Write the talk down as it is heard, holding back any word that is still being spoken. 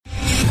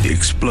The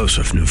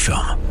explosive new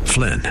film,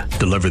 Flynn,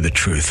 deliver the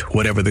truth,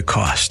 whatever the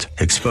cost,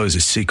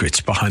 exposes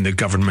secrets behind the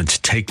government's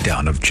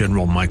takedown of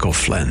General Michael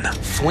Flynn.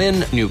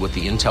 Flynn knew what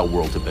the intel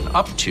world had been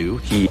up to.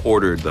 He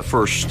ordered the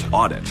first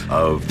audit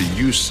of the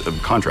use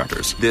of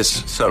contractors.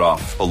 This set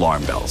off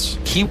alarm bells.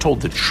 He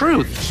told the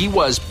truth. He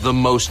was the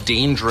most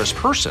dangerous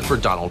person for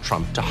Donald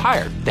Trump to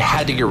hire. They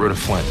had to get rid of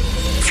Flynn.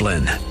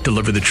 Flynn,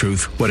 deliver the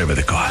truth, whatever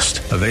the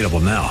cost. Available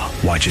now.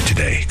 Watch it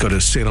today. Go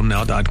to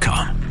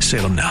salemnow.com.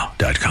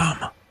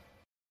 salemnow.com.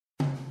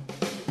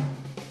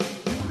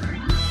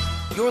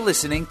 You're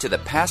listening to the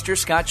Pastor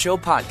Scott Show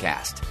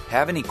podcast.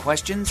 Have any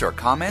questions or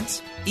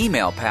comments?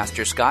 Email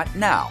Pastor Scott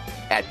now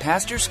at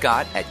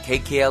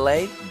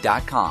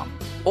pastorscott@kkla.com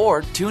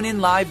or tune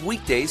in live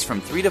weekdays from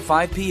 3 to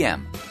 5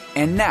 p.m.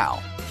 And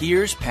now,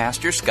 here's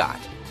Pastor Scott.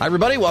 Hi,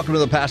 everybody. Welcome to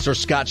the Pastor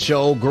Scott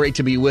Show. Great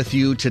to be with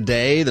you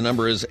today. The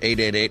number is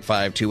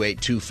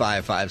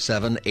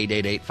 888-528-2557,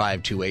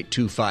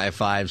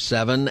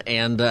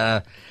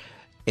 888-528-2557.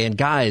 And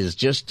guys,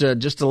 just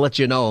to let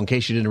you know, in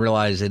case you didn't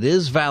realize, it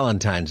is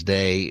Valentine's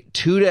Day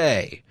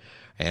today.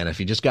 And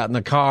if you just got in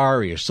the car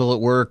or you're still at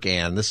work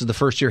and this is the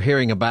first you're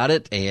hearing about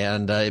it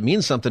and it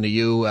means something to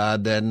you,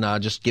 then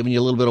just giving you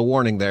a little bit of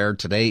warning there.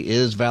 Today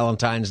is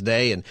Valentine's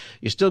Day and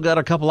you still got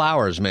a couple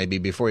hours maybe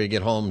before you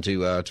get home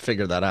to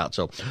figure that out.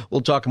 So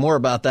we'll talk more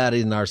about that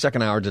in our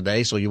second hour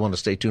today. So you want to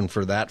stay tuned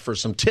for that, for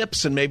some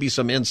tips and maybe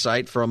some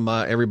insight from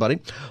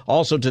everybody.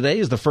 Also, today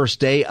is the first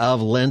day of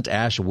Lent,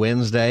 Ash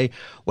Wednesday.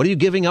 What are you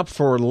giving up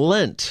for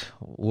Lent?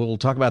 We'll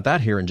talk about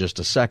that here in just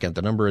a second.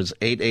 The number is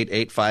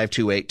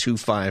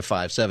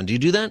 888-528-2557. Do you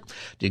do that?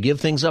 Do you give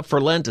things up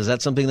for Lent? Is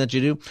that something that you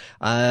do?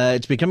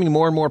 It's becoming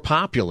more and more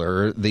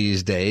popular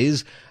these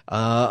days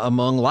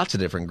among lots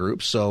of different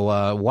groups.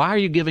 So why are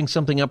you giving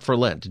something up for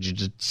Lent? Did you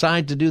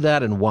decide to do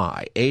that, and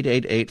why?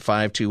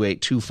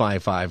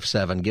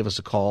 888-528-2557. Give us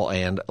a call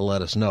and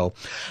let us know.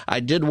 I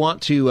did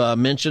want to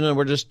mention, and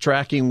we're just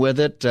tracking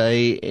with it,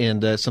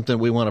 and something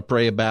we want to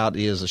pray about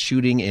is a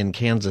shooting in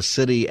Kansas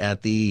City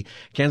at the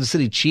Kansas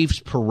City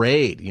Chiefs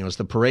parade. You know, it's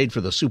the parade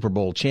for the Super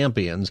Bowl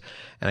champions.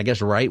 And I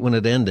guess right when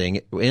it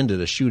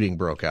ended, a shooting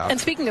broke out.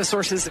 And speaking of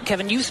sources,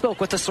 Kevin, you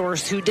spoke with a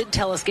source who did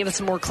tell us, gave us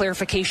some more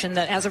clarification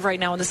that as of right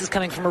now, and this is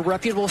coming from a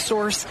reputable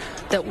source,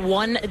 that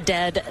 1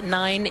 dead,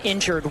 9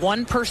 injured.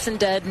 1 person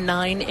dead,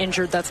 9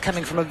 injured. That's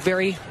coming from a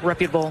very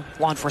reputable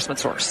law enforcement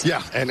source.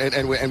 Yeah,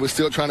 and we're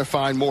still trying to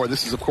find more.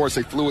 This is, of course,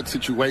 a fluid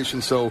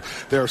situation, so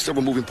there are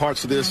several moving parts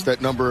to this. That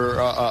number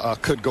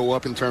could go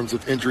up in terms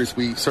of injuries.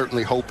 We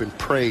certainly hope and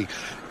pray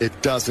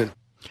it doesn't.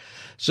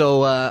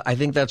 So I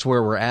think that's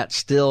where we're at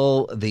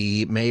still.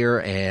 The mayor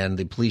and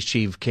the police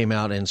chief came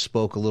out and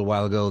spoke a little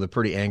while ago. They're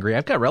pretty angry.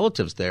 I've got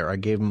relatives there. I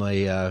gave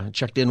them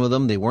checked in with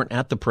them. They weren't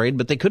at the parade,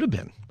 but they could have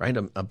been, right?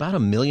 About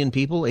 1 million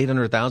people,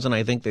 800,000,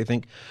 I think they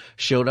think,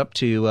 showed up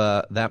to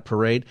that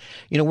parade.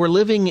 You know, we're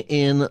living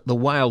in the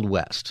Wild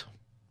West.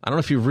 I don't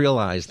know if you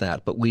realize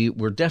that, but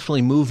we're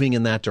definitely moving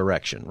in that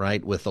direction,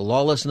 right? With the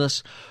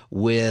lawlessness,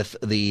 with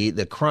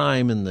the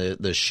crime and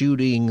the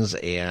shootings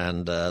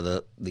and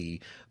the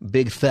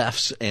big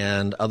thefts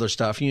and other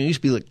stuff. You know, it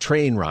used to be like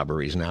train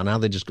robberies now. Now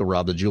they just go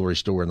rob the jewelry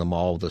store in the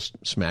mall with the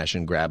smash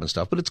and grab and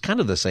stuff. But it's kind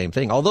of the same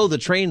thing. Although the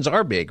trains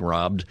are being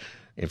robbed,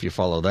 if you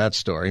follow that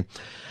story,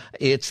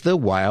 it's the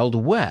Wild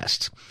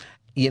West.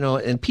 You know,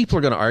 and people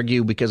are going to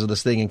argue because of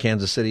this thing in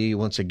Kansas City,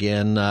 once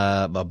again,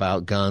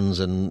 about guns,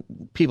 and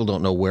people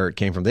don't know where it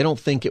came from. They don't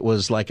think it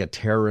was like a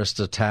terrorist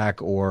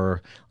attack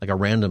or like a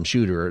random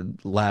shooter.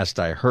 Last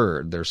I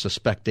heard, they're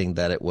suspecting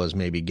that it was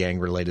maybe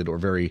gang-related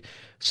or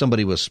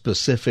somebody was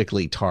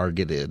specifically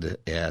targeted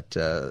at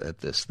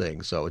this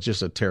thing. So it's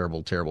just a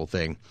terrible, terrible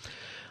thing.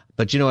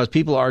 But, you know, as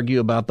people argue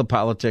about the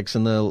politics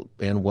and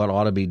what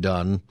ought to be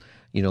done,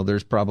 you know,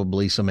 there's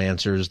probably some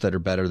answers that are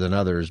better than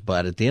others,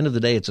 but at the end of the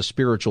day, it's a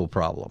spiritual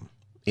problem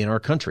in our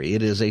country.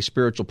 It is a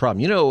spiritual problem.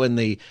 You know, in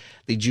the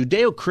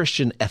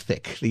Judeo-Christian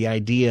ethic, the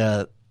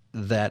idea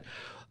that,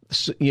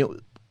 you know,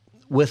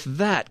 with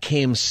that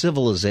came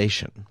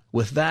civilization.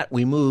 With that,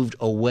 we moved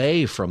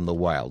away from the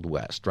Wild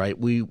West, right?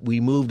 We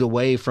moved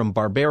away from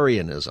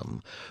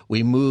barbarianism.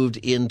 We moved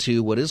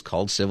into what is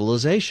called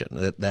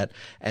civilization, that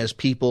as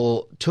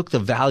people took the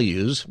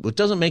values, which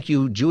doesn't make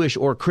you Jewish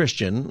or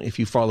Christian if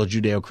you follow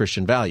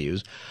Judeo-Christian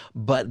values,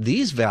 but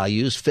these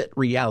values fit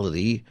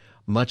reality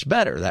much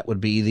better. That would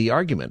be the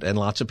argument. And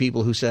lots of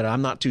people who said,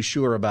 I'm not too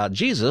sure about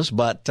Jesus,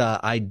 but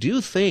I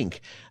do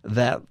think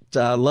that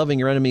loving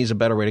your enemy is a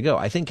better way to go.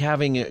 I think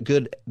having a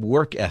good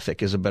work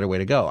ethic is a better way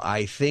to go.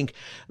 I think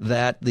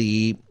that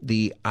the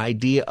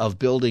idea of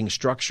building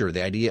structure,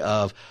 the idea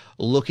of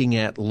looking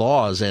at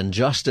laws and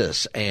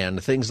justice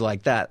and things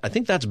like that, I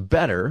think that's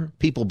better,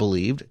 people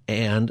believed,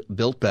 and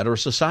built better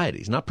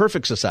societies. Not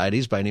perfect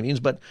societies by any means,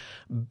 but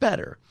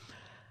better.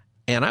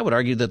 And I would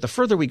argue that the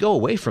further we go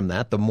away from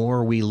that, the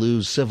more we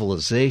lose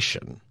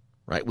civilization,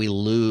 right? We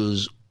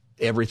lose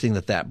everything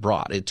that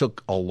brought. It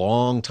took a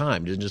long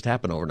time. It didn't just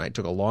happen overnight. It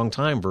took a long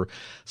time for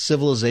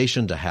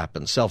civilization to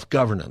happen,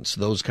 self-governance,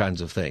 those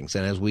kinds of things.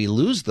 And as we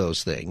lose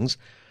those things,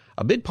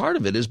 A big part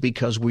of it is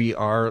because we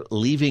are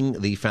leaving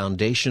the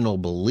foundational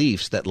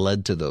beliefs that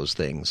led to those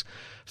things,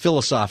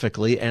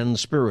 philosophically and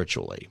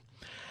spiritually.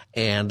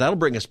 And that'll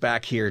bring us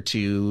back here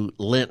to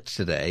Lent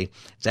today.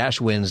 It's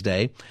Ash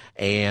Wednesday.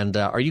 And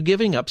are you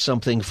giving up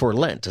something for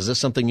Lent? Is this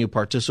something you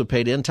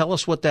participate in? Tell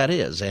us what that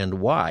is and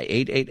why.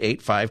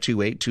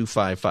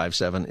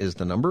 888-528-2557 is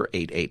the number,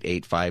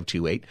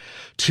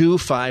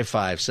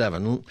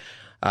 888-528-2557.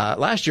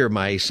 Last year,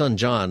 my son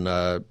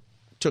John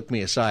took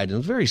me aside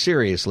and very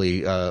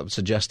seriously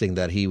suggesting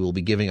that he will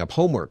be giving up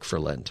homework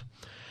for Lent.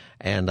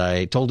 And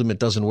I told him it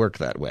doesn't work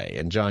that way.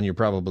 And John, you're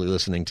probably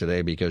listening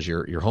today because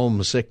you're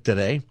homesick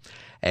today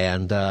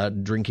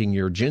and drinking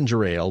your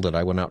ginger ale that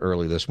I went out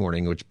early this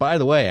morning, which, by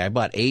the way, I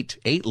bought eight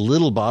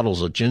little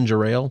bottles of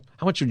ginger ale.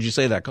 How much would you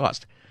say that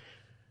cost?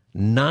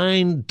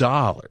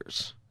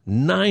 $9.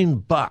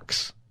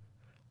 $9.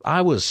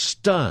 I was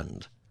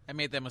stunned. I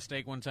made that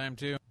mistake one time,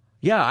 too.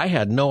 Yeah, I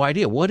had no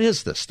idea. What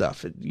is this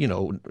stuff?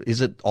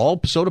 Is it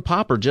all soda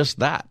pop or just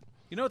that?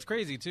 You know what's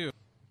crazy, too?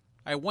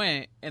 I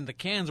went, and the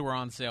cans were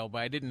on sale, but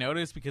I didn't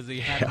notice because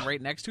they had them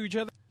right next to each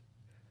other.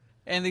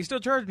 And they still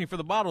charged me for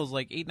the bottles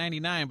like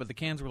 $8.99, but the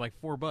cans were like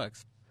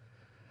 $4.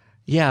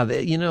 Yeah,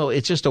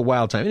 it's just a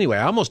wild time. Anyway,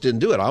 I almost didn't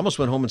do it. I almost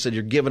went home and said,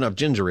 you're giving up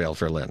ginger ale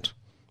for Lent.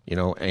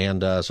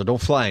 And so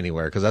don't fly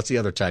anywhere because that's the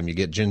other time you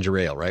get ginger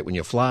ale, right? When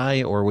you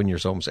fly or when you're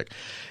homesick.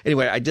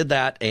 Anyway, I did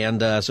that,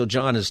 and so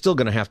John is still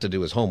going to have to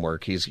do his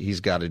homework. He's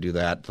got to do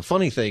that. The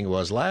funny thing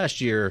was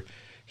last year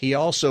he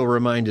also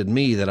reminded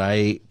me that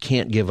I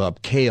can't give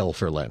up kale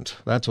for Lent.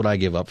 That's what I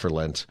give up for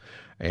Lent.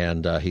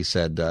 And he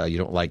said, you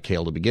don't like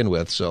kale to begin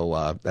with,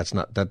 so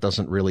that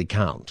doesn't really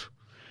count.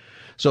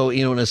 So,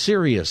 in a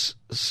serious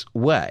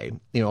way,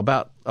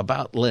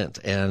 about Lent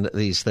and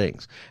these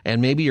things.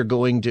 And maybe you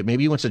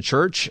went to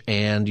church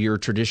and your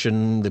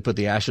tradition, they put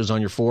the ashes on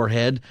your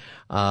forehead,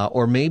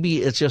 or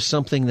maybe it's just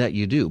something that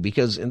you do.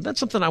 And that's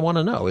something I want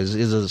to know. Is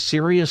a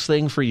serious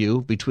thing for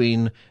you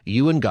between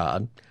you and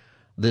God,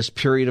 this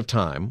period of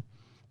time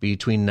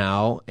between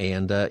now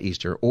and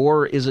Easter,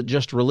 or is it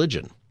just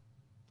religion,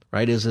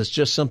 right? Is this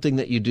just something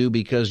that you do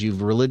because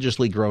you've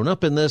religiously grown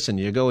up in this and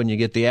you go and you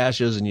get the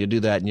ashes and you do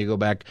that and you go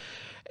back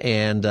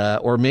and,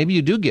 or maybe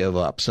you do give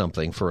up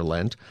something for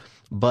Lent,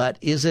 but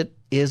is it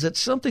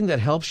something that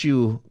helps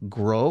you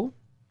grow,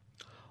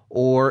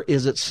 or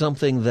is it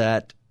something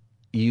that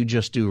you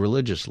just do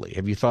religiously?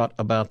 Have you thought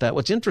about that?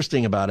 What's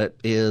interesting about it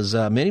is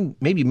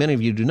maybe many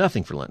of you do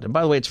nothing for Lent, and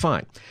by the way, it's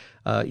fine.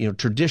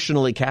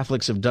 Traditionally,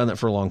 Catholics have done it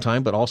for a long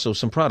time, but also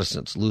some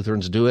Protestants.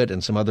 Lutherans do it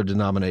and some other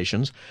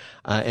denominations.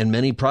 And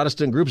many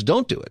Protestant groups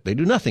don't do it. They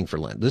do nothing for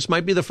Lent. This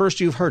might be the first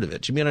you've heard of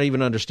it. You may not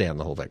even understand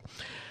the whole thing.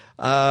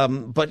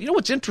 But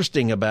what's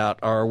interesting about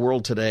our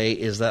world today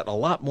is that a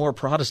lot more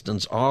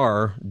Protestants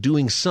are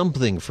doing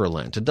something for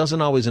Lent. It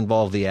doesn't always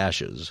involve the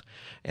ashes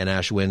and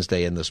Ash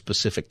Wednesday and the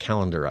specific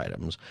calendar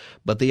items,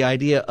 but the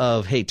idea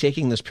of, hey,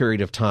 taking this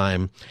period of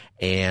time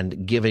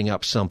and giving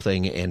up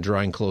something and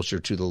drawing closer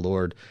to the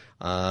Lord.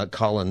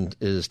 Colin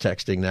is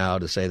texting now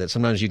to say that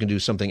sometimes you can do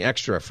something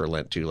extra for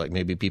Lent too, like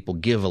maybe people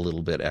give a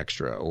little bit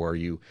extra, or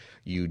you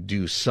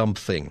do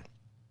something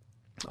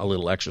a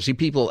little extra. See,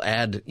 people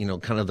add,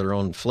 kind of their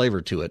own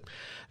flavor to it.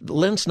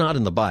 Lent's not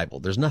in the Bible.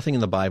 There's nothing in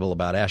the Bible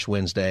about Ash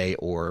Wednesday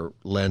or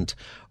Lent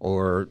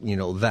or,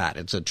 that.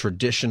 It's a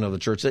tradition of the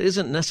church that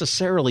isn't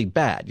necessarily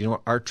bad.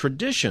 Our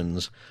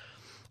traditions,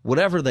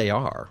 whatever they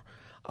are,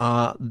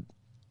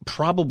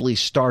 probably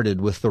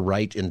started with the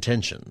right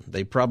intention.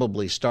 They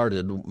probably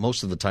started,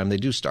 most of the time they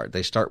do start.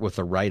 They start with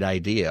the right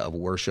idea of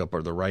worship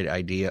or the right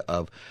idea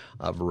of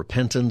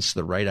repentance,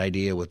 the right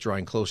idea with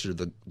drawing closer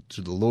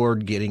to the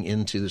Lord, getting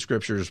into the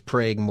scriptures,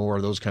 praying more,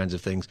 those kinds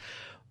of things.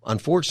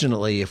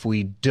 Unfortunately, if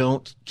we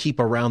don't keep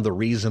around the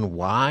reason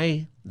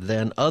why,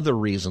 then other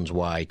reasons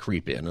why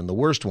creep in. And the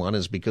worst one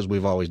is because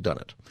we've always done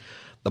it.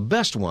 The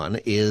best one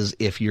is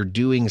if you're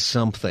doing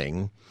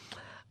something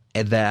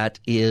that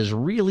is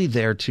really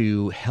there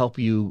to help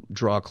you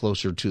draw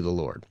closer to the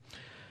Lord.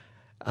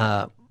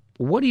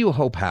 What do you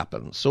hope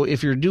happens? So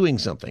if you're doing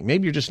something,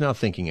 maybe you're just not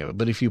thinking of it,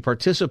 but if you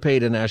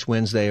participate in Ash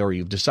Wednesday or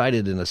you've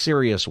decided in a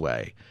serious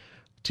way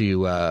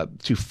to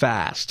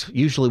fast,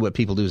 usually what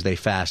people do is they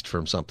fast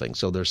from something.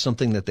 So there's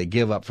something that they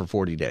give up for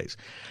 40 days.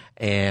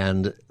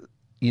 And,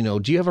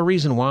 do you have a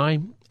reason why?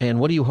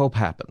 And what do you hope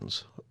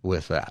happens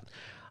with that?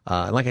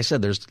 Like I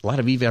said, there's a lot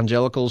of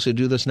evangelicals who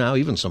do this now,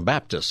 even some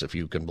Baptists, if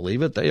you can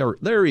believe it.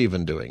 They're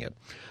even doing it.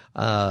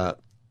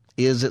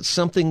 Is it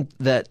something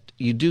that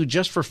you do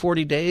just for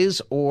 40 days,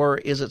 or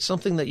is it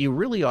something that you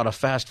really ought to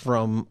fast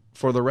from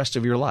for the rest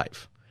of your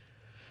life?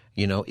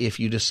 If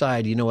you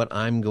decide,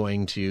 I'm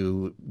going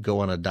to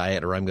go on a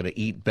diet or I'm going to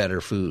eat better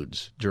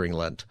foods during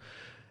Lent,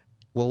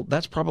 well,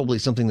 that's probably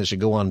something that should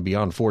go on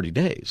beyond 40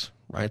 days,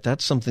 right?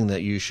 That's something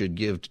that you should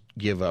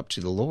give up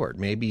to the Lord.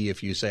 Maybe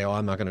if you say,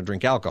 I'm not going to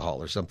drink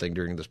alcohol or something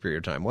during this period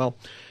of time. Well,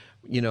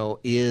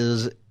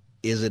 is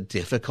it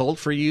difficult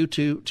for you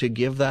to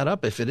give that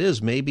up? If it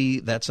is, maybe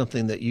that's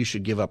something that you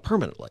should give up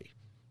permanently,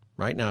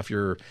 right? Now, if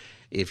you're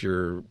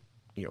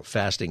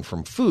fasting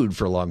from food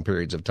for long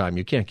periods of time,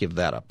 you can't give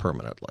that up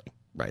permanently.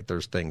 right?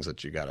 There's things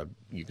that you gotta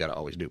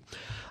always do.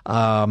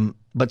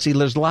 But see,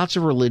 there's lots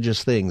of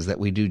religious things that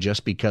we do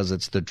just because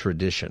it's the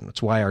tradition.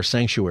 It's why our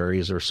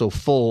sanctuaries are so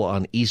full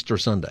on Easter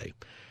Sunday.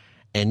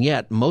 And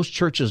yet, most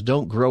churches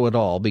don't grow at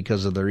all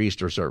because of their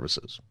Easter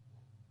services.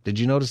 Did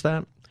you notice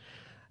that?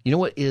 You know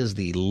what is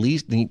the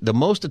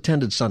most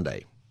attended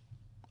Sunday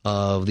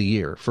of the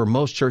year for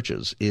most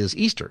churches is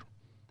Easter.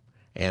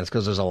 And it's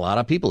because there's a lot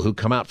of people who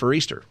come out for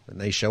Easter,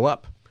 and they show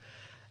up.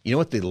 You know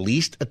what the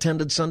least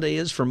attended Sunday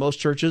is for most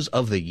churches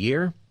of the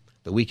year?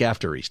 The week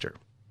after Easter.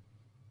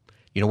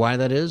 You know why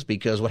that is?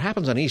 Because what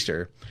happens on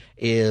Easter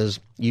is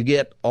you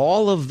get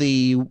all of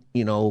the,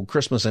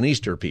 Christmas and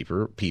Easter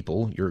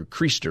people, your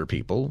Creaster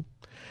people,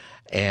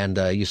 and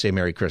you say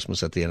Merry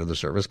Christmas at the end of the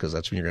service because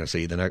that's when you're going to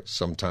see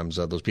sometimes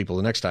those people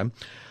the next time.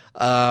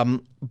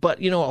 But,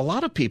 a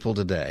lot of people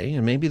today,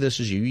 and maybe this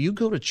is you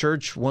go to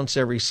church once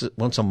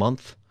a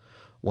month,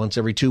 once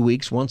every 2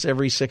 weeks, once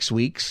every 6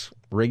 weeks,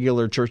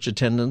 regular church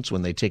attendance.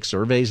 When they take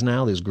surveys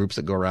now, these groups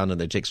that go around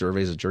and they take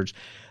surveys at church,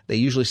 they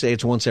usually say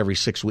it's once every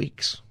 6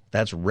 weeks.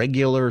 That's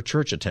regular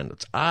church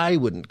attendance. I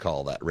wouldn't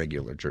call that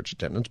regular church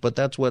attendance, but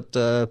that's what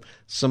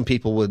some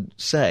people would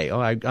say. Oh,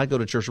 I go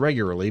to church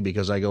regularly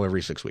because I go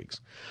every 6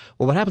 weeks.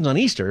 Well, what happens on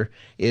Easter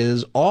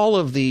is all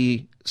of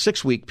the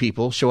 6-week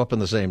people show up on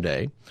the same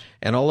day,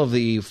 and all of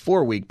the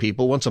 4-week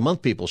people, once a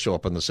month people show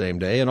up on the same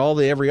day, and all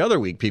the every other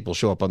week people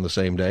show up on the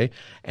same day.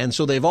 And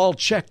so they've all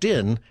checked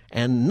in,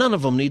 and none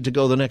of them need to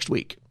go the next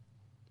week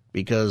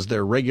because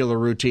their regular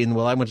routine,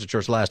 well, I went to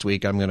church last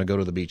week, I'm going to go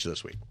to the beach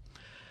this week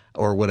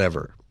or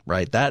whatever.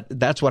 Right?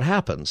 That's what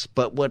happens.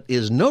 But what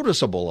is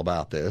noticeable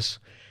about this,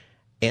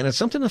 and it's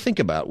something to think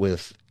about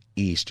with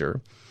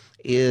Easter,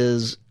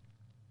 is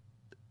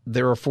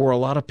there are, for a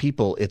lot of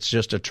people, it's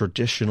just a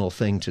traditional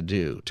thing to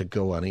do, to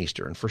go on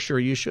Easter. And for sure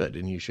you should.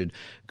 And you should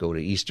go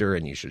to Easter,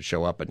 and you should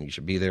show up, and you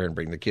should be there and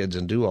bring the kids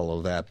and do all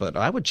of that. But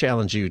I would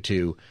challenge you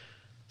to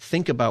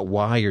think about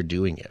why you're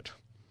doing it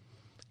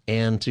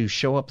and to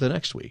show up the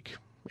next week.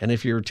 And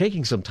if you're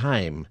taking some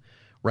time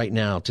right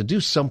now to do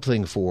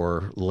something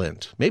for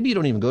Lent. Maybe you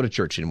don't even go to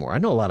church anymore. I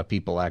know a lot of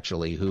people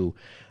actually who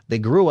they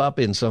grew up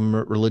in some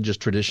religious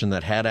tradition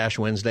that had Ash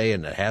Wednesday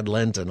and that had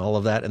Lent and all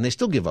of that, and they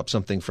still give up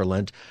something for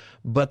Lent,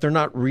 but they're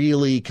not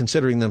really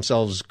considering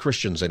themselves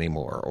Christians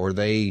anymore, or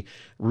maybe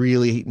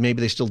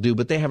they still do,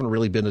 but they haven't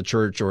really been to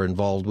church or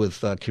involved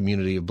with a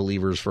community of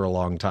believers for a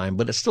long time,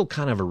 but it's still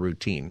kind of a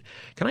routine.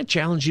 Can I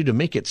challenge you to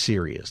make it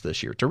serious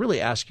this year, to really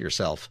ask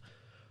yourself,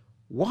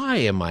 why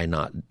am I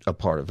not a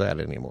part of that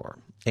anymore?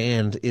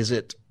 And is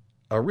it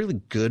a really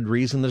good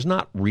reason? There's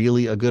not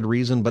really a good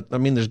reason, but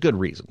there's good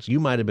reasons. You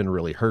might have been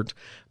really hurt.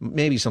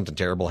 Maybe something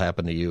terrible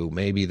happened to you.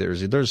 Maybe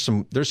there's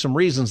some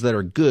reasons that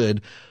are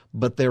good,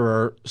 but there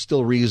are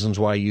still reasons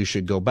why you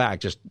should go back,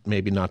 just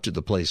maybe not to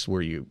the place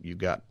where you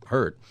got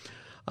hurt.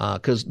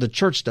 Because the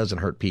church doesn't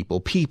hurt people.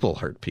 People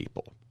hurt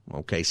people.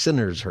 Okay,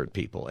 sinners hurt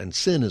people, and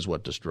sin is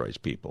what destroys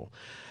people.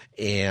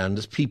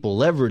 And people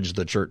leverage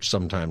the church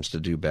sometimes to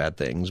do bad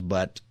things,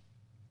 but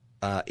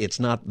it's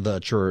not the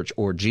church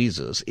or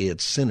Jesus.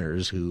 It's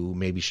sinners who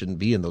maybe shouldn't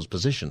be in those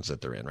positions that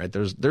they're in, right?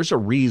 There's a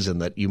reason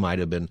that you might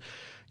have been,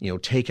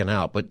 taken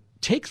out. But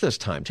take this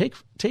time, take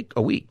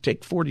a week,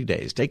 take 40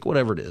 days, take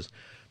whatever it is,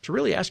 to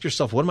really ask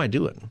yourself, what am I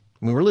doing?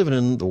 We're living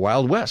in the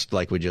Wild West,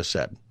 like we just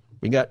said.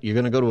 You're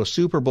going to go to a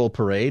Super Bowl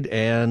parade,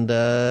 and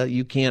there's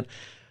going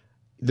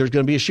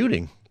to be a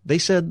shooting. They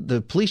said,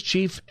 the police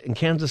chief in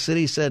Kansas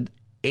City said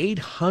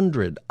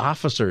 800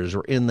 officers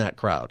were in that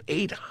crowd.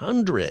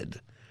 800.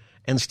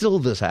 And still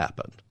this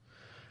happened.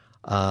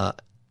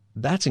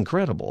 That's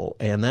incredible,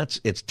 and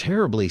it's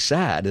terribly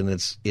sad, and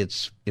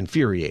it's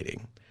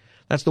infuriating.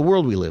 That's the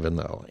world we live in,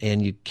 though,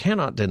 and you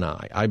cannot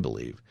deny, I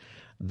believe,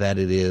 that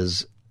it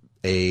is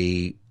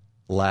a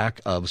lack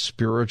of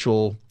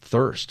spiritual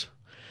thirst,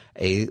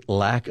 a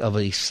lack of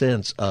a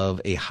sense of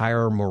a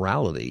higher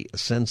morality, a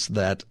sense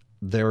that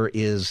there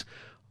is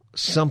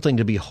something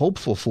to be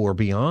hopeful for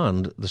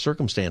beyond the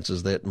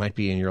circumstances that might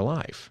be in your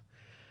life.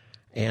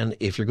 And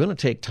if you're going to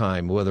take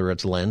time, whether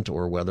it's Lent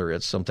or whether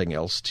it's something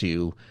else,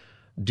 to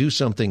do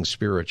something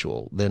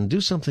spiritual, then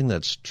do something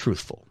that's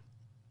truthful.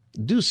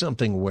 Do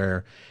something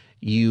where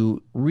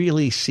you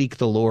really seek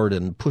the Lord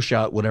and push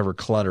out whatever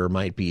clutter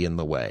might be in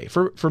the way.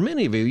 For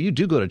many of you, you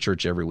do go to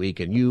church every week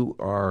and you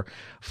are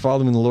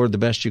following the Lord the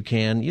best you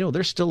can.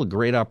 There's still a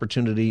great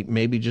opportunity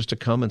maybe just to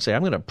come and say,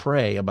 I'm going to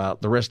pray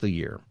about the rest of the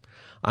year.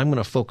 I'm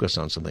going to focus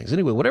on some things.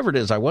 Anyway, whatever it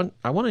is, I want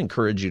to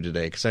encourage you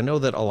today, because I know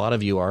that a lot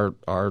of you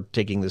are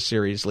taking this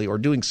seriously or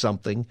doing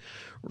something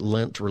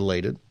Lent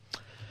related.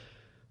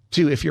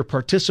 If you're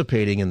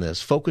participating in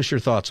this, focus your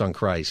thoughts on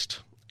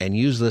Christ and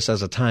use this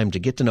as a time to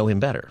get to know him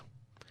better.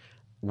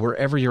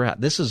 Wherever you're at,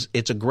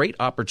 it's a great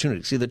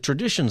opportunity. See, the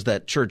traditions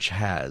that church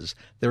has,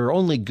 they're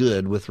only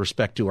good with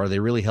respect to, are they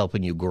really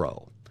helping you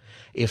grow?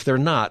 If they're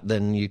not,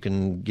 then you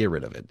can get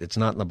rid of it. It's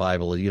not in the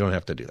Bible. You don't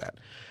have to do that.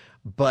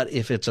 But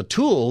if it's a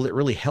tool that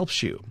really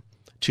helps you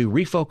to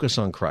refocus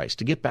on Christ,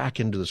 to get back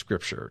into the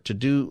Scripture, to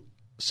do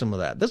some of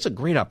that, that's a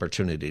great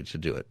opportunity to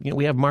do it.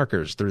 We have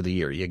markers through the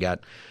year. You got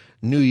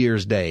New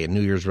Year's Day and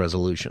New Year's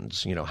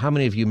resolutions. How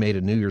many of you made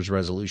a New Year's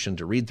resolution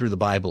to read through the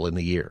Bible in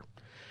the year?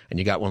 And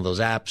you got one of those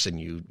apps and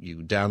you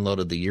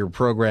downloaded the year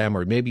program,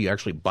 or maybe you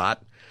actually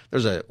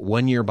there's a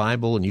 1-year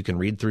Bible and you can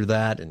read through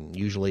that, and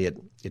usually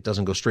it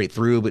doesn't go straight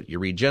through, but you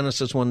read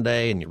Genesis one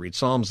day and you read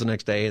Psalms the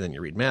next day, and then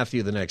you read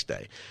Matthew the next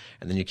day.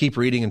 And then you keep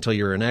reading until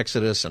you're in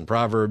Exodus and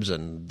Proverbs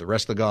and the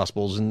rest of the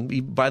Gospels,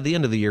 and by the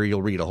end of the year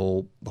you'll read the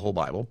whole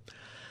Bible.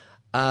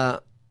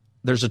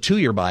 There's a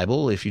 2-year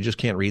Bible if you just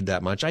can't read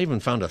that much. I even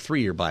found a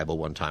 3-year Bible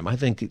one time. I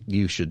think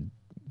you should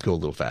go a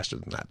little faster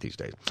than that these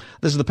days.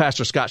 This is the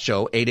Pastor Scott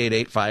Show.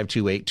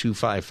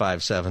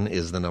 888-528-2557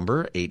 is the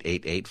number.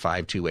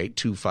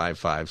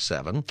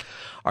 888-528-2557.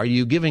 Are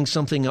you giving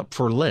something up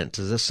for Lent?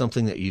 Is this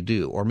something that you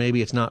do? Or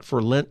maybe it's not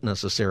for Lent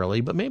necessarily,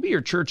 but maybe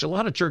your church, a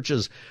lot of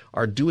churches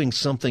are doing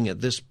something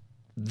at this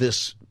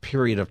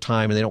period of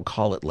time, and they don't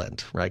call it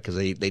Lent, right? Because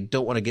they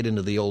don't want to get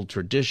into the old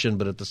tradition,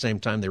 but at the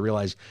same time they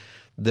realize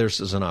this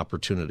is an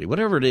opportunity.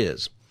 Whatever it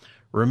is,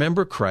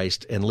 remember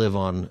Christ and live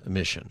on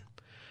mission.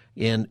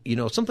 And,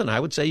 something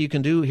I would say you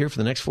can do here for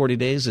the next 40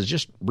 days is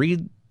just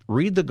read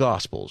the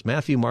Gospels,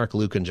 Matthew, Mark,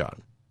 Luke, and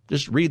John.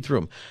 Just read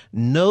through them.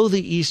 Know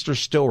the Easter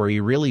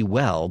story really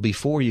well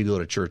before you go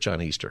to church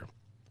on Easter.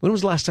 When was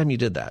the last time you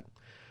did that?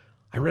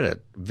 I read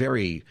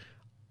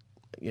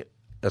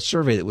a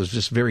survey that was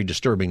just very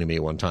disturbing to me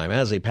one time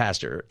as a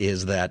pastor,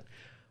 is that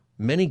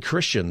many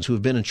Christians who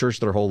have been in church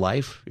their whole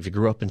life, if you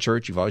grew up in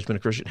church, you've always been a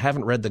Christian,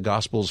 haven't read the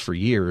Gospels for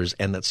years,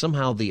 and that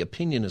somehow the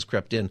opinion has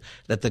crept in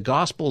that the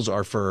Gospels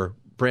are for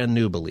brand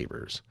new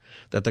believers,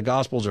 that the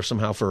Gospels are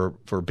somehow for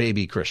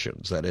baby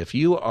Christians, that if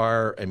you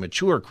are a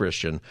mature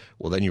Christian,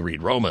 well, then you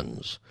read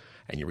Romans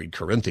and you read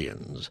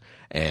Corinthians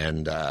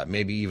and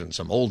maybe even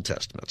some Old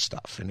Testament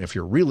stuff. And if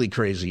you're really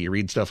crazy, you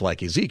read stuff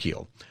like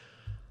Ezekiel.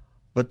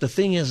 But the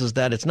thing is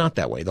that it's not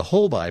that way. The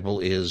whole Bible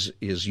is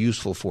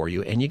useful for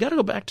you, and you got to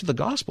go back to the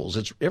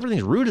Gospels.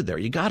 Everything's rooted there.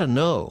 You got to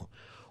know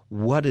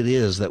what it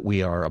is that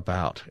we are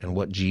about and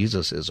what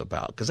Jesus is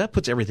about, because that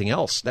puts everything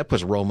else, that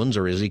puts Romans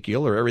or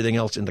Ezekiel or everything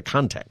else into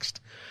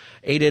context.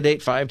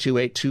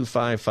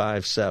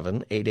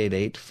 888-528-2557,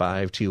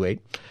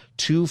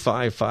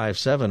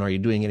 888-528-2557. Are you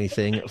doing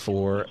anything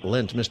for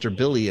Lent? Mr.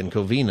 Billy in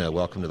Covina,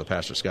 welcome to the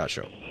Pastor Scott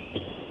Show.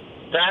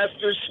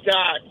 Pastor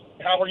Scott,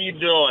 how are you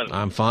doing?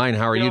 I'm fine.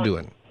 How are you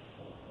doing?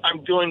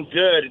 I'm doing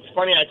good. It's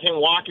funny, I came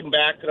walking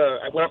back.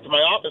 I went up to my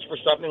office for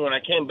something. When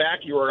I came back,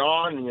 you were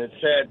on, and it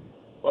said,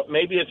 well,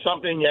 maybe it's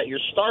something that you're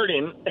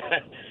starting.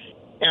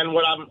 And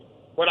what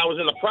I was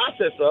in the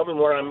process of, and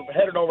where I'm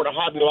headed over to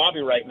Hobby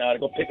Lobby right now to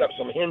go pick up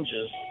some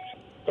hinges.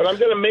 But I'm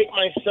going to make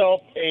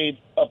myself a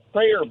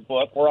prayer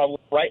book where I'll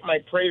write my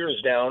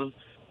prayers down.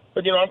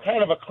 But, I'm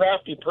kind of a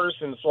crafty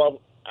person,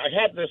 so I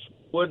had this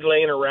wood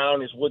laying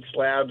around, these wood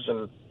slabs,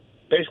 and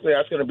basically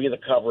that's going to be the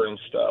cover and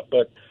stuff.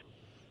 But,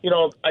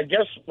 I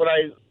guess what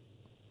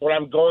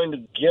I'm going to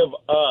give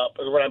up,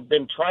 or what I've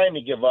been trying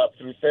to give up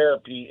through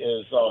therapy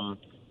is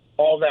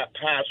all that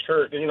past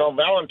hurt.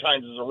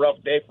 Valentine's is a rough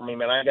day for me,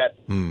 man. I got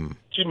 2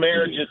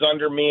 marriages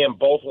under me, and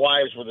both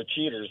wives were the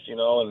cheaters,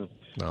 and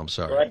I'm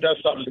sorry. So that does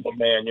something to a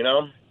man,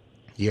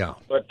 Yeah.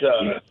 But,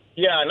 and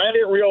I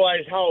didn't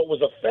realize how it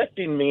was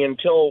affecting me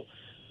until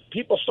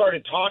people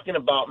started talking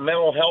about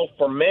mental health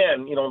for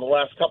men, in the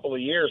last couple of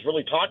years,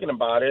 really talking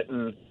about it.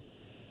 And,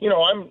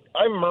 I'm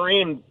a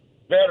Marine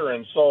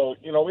veteran, so,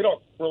 we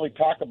don't really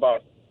talk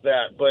about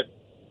that. But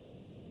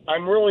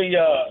I'm really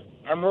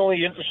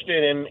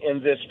interested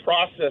in this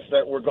process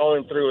that we're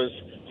going through, is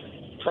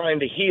trying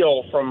to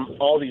heal from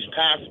all these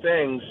past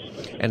things.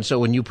 And so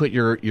when you put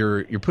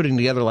you're putting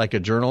together like a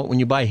journal, when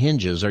you buy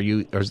hinges,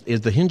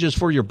 is the hinges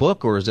for your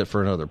book, or is it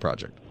for another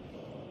project?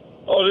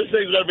 Oh, this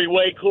thing's going to be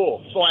way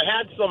cool. So I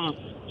had some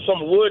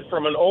wood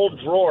from an old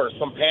drawer,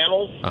 some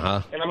panels,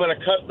 and I'm going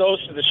to cut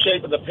those to the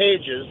shape of the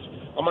pages.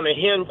 I'm going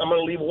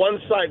to leave one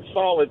side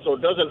solid so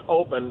it doesn't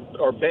open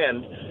or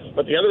bend,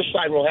 but the other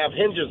side will have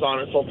hinges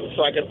on it so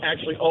I can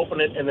actually open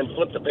it and then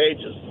flip the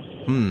pages.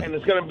 And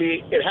it's going to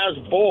be, it has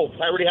bolts.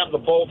 I already have the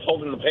bolts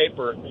holding the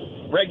paper.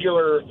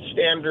 Regular,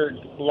 standard,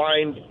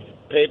 lined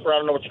paper. I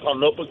don't know what you call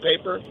notebook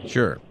paper.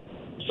 Sure.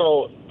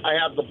 So I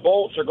have the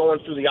bolts are going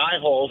through the eye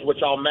holes,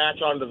 which I'll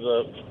match onto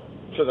the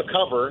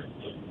cover.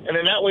 And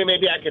then that way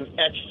maybe I can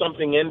etch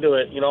something into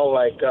it,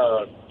 like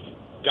God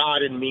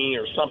in me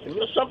or something.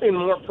 Something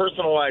more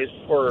personalized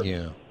for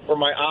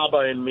my Abba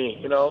and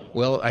me,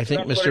 Well, I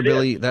think, Mr.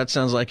 Billy, that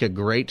sounds like a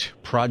great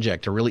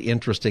project, a really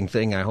interesting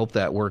thing. I hope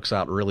that works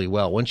out really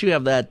well. Once you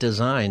have that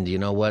designed, you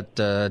know what,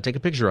 take a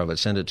picture of it.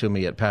 Send it to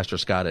me at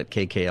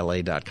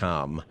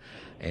pastorscott@kkla.com.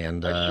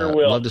 And sure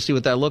will. Love to see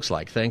what that looks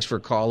like. Thanks for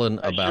calling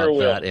about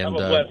sure that. And have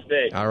a blessed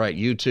day. All right,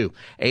 you too.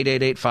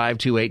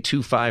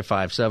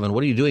 888-528-2557.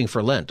 What are you doing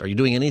for Lent? Are you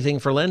doing anything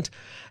for Lent?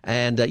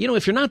 And,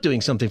 if you're not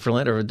doing something for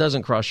Lent, or it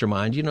doesn't cross your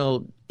mind,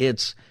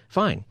 it's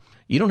fine.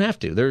 You don't have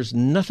to. There's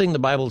nothing the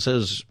Bible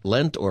says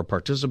Lent or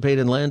participate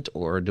in Lent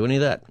or do any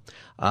of that.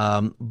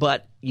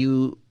 But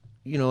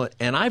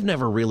and I've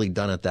never really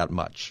done it that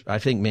much. I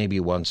think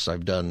maybe once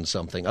I've done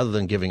something other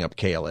than giving up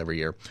kale every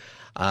year.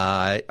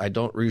 I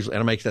don't usually,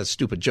 and I make that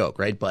stupid joke,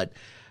 right? But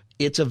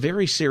it's a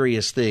very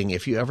serious thing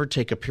if you ever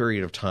take a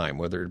period of time,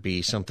 whether it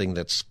be something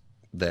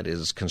that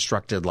is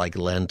constructed like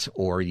Lent,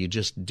 or you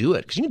just do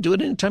it, because you can do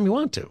it anytime you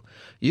want to.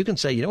 You can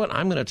say, you know what,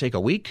 I'm going to take a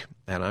week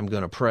and I'm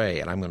going to pray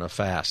and I'm going to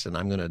fast and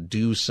I'm going to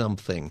do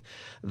something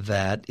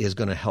that is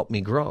going to help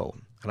me grow.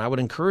 And I would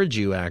encourage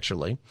you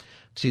actually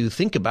to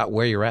think about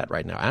where you're at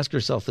right now. Ask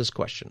yourself this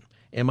question: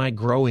 am I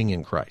growing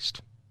in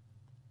Christ?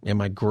 Am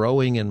I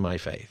growing in my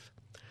faith?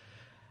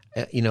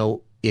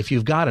 If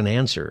you've got an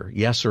answer,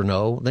 yes or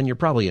no, then you're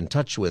probably in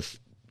touch with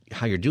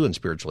how you're doing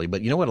spiritually.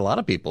 But you know what? A lot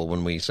of people,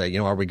 when we say,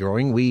 are we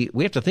growing? We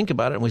have to think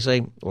about it and we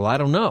say, well, I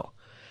don't know.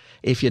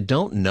 If you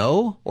don't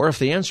know, or if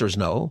the answer is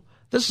no,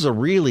 this is a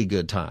really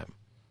good time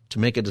to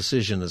make a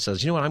decision that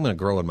says, you know what? I'm going to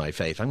grow in my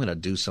faith. I'm going to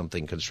do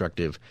something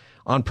constructive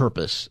on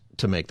purpose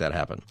to make that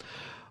happen.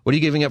 What are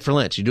you giving up for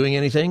Lent? You doing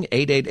anything?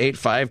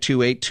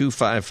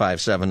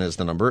 888-528-2557 is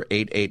the number.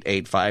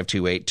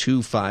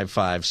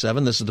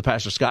 888-528-2557. This is the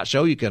Pastor Scott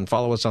Show. You can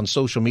follow us on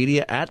social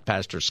media at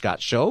Pastor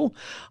Scott Show,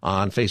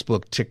 on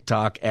Facebook,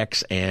 TikTok,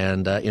 X,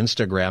 and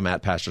Instagram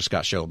at Pastor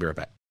Scott Show. We'll be right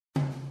back.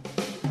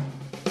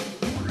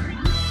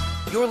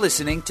 You're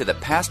listening to the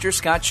Pastor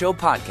Scott Show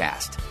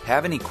podcast.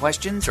 Have any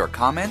questions or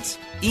comments?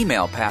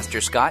 Email Pastor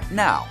Scott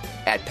now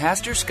at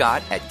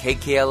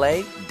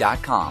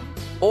pastorscott@kkla.com.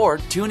 Or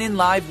tune in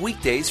live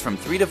weekdays from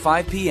 3 to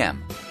 5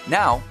 p.m.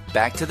 Now,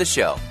 back to the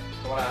show.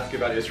 I want to ask you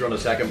about Israel in a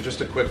second, but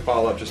just a quick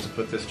follow-up just to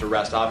put this to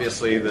rest.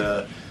 Obviously,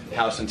 the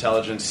House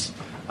Intelligence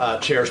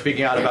Chair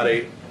speaking out about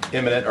a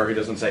imminent, or he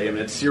doesn't say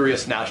imminent,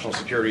 serious national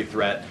security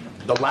threat.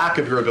 The lack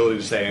of your ability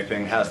to say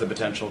anything has the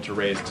potential to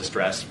raise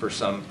distress for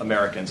some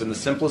Americans. In the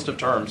simplest of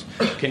terms,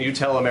 can you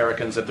tell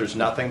Americans that there's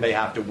nothing they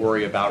have to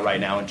worry about right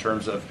now in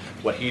terms of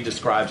what he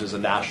describes as a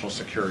national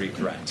security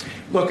threat?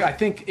 Look, I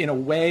think in a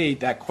way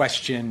that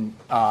question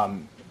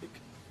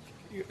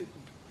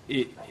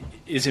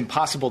is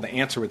impossible to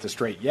answer with a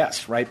straight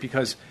yes, right?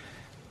 Because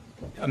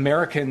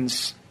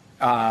Americans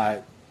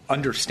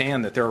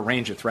understand that there are a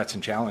range of threats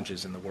and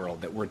challenges in the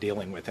world that we're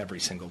dealing with every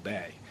single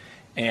day.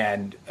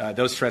 And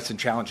those threats and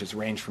challenges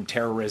range from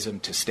terrorism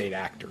to state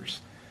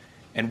actors.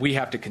 And we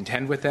have to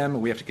contend with them,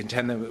 and we have to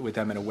contend with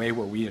them in a way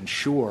where we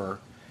ensure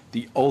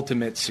the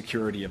ultimate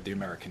security of the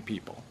American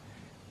people.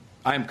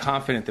 I am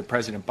confident that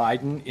President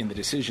Biden, in the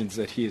decisions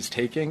that he is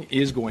taking,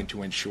 is going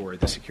to ensure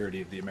the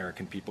security of the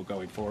American people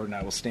going forward. And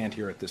I will stand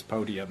here at this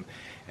podium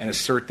and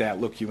assert that,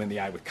 look you in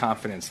the eye with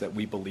confidence, that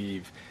we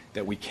believe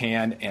that we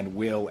can and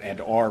will and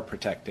are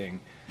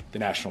protecting the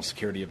national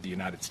security of the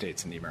United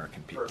States and the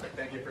American people. Perfect.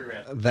 Thank you for your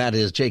answer. That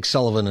is Jake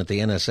Sullivan at the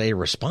NSA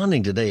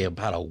responding today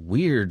about a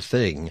weird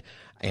thing.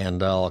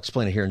 And I'll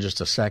explain it here in just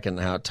a second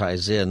how it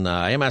ties in.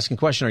 I am asking a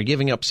question, are you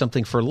giving up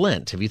something for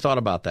Lent? Have you thought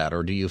about that?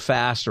 Or do you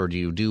fast? Or do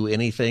you do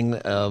anything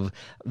of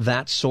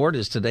that sort?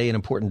 Is today an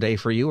important day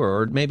for you?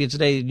 Or maybe it's a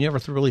day you never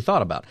really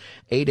thought about.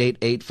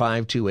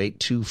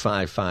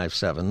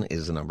 888-528-2557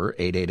 is the number.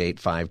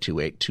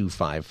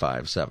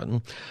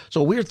 888-528-2557. So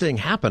a weird thing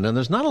happened, and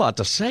there's not a lot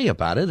to say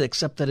about it,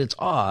 except that it's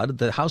odd.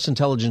 The House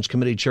Intelligence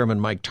Committee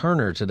Chairman Mike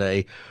Turner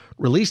today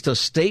released a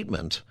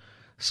statement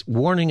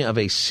warning of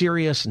a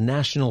serious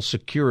national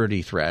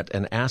security threat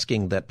and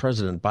asking that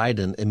President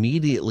Biden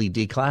immediately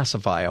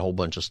declassify a whole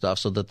bunch of stuff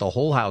so that the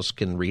whole House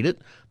can read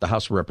it, the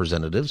House of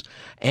Representatives,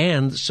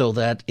 and so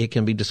that it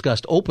can be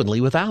discussed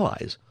openly with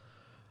allies.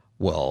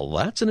 Well,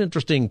 that's an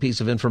interesting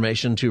piece of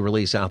information to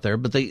release out there.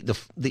 But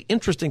the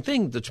interesting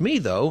thing to me,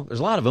 though,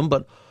 there's a lot of them,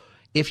 but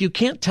if you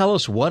can't tell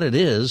us what it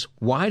is,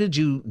 why did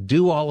you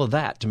do all of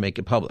that to make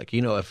it public?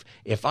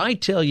 If I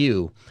tell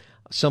you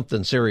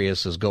something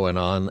serious is going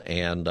on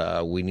and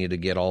we need to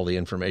get all the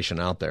information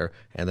out there,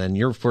 and then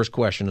your first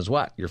question is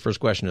what? Your first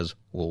question is,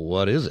 well,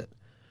 what is it?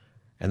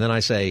 And then I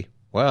say,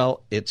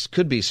 well, it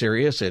could be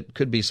serious. It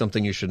could be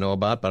something you should know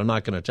about, but I'm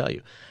not going to tell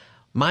you.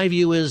 My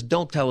view is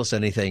don't tell us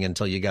anything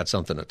until you got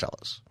something to tell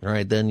us. All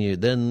right. Then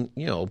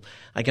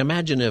I can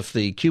imagine if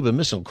the Cuban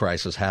Missile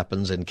Crisis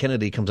happens and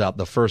Kennedy comes out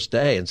the first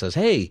day and says,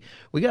 hey,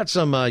 we got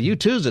some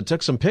U-2s that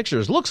took some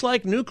pictures. Looks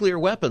like nuclear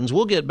weapons.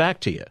 We'll get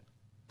back to you.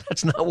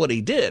 That's not what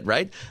he did,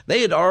 right?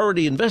 They had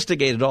already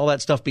investigated all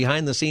that stuff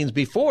behind the scenes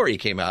before he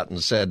came out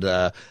and said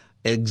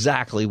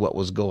exactly what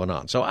was going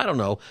on. So I don't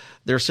know.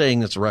 They're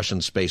saying it's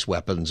Russian space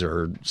weapons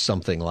or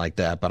something like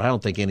that, but I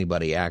don't think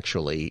anybody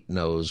actually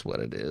knows what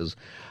it is.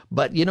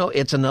 But,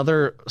 it's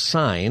another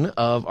sign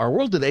of our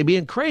world today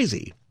being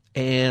crazy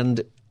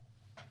and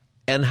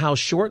how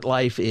short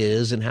life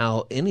is and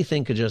how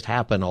anything could just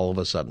happen all of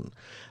a sudden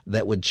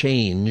that would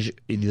change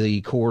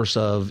the course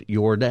of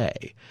your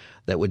day,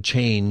 that would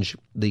change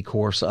the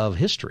course of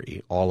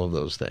history, all of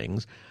those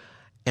things.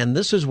 And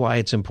this is why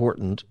it's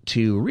important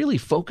to really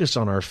focus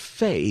on our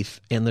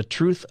faith and the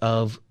truth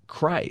of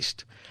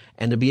Christ,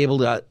 and to be able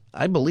to,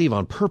 I believe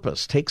on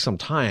purpose, take some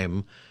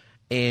time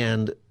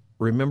and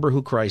remember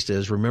who Christ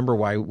is, remember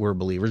why we're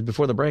believers.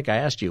 Before the break, I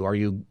asked you, are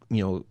you,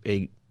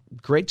 a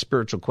great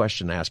spiritual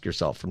question to ask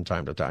yourself from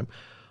time to time.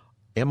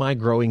 Am I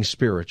growing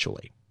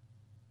spiritually?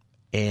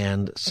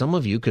 And some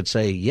of you could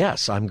say,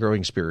 yes, I'm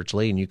growing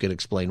spiritually, and you could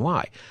explain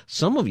why.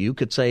 Some of you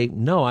could say,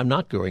 no, I'm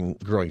not growing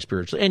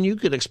spiritually, and you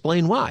could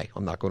explain why.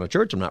 I'm not going to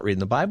church. I'm not reading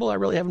the Bible. I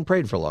really haven't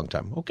prayed for a long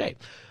time. Okay.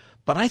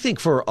 But I think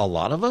for a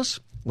lot of us,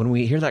 when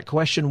we hear that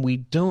question, we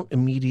don't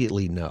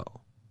immediately know.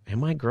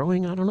 Am I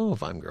growing? I don't know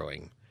if I'm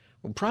growing.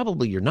 Well,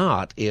 probably you're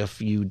not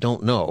if you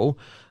don't know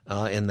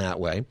in that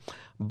way.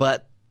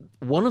 But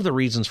one of the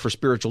reasons for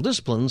spiritual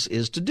disciplines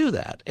is to do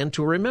that and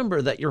to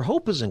remember that your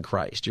hope is in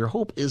Christ. Your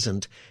hope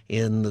isn't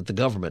in that the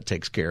government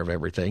takes care of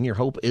everything. Your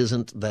hope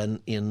isn't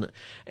then in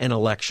an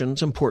election.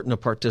 It's important to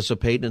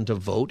participate and to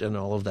vote and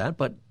all of that,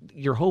 but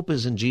your hope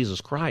is in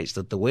Jesus Christ,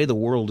 that the way the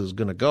world is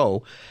going to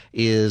go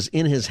is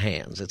in his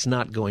hands. It's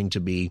not going to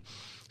be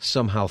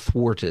somehow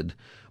thwarted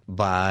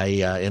by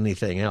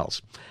anything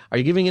else. Are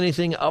you giving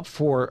anything up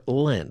for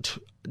Lent?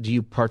 Do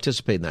you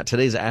participate in that?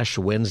 Today's Ash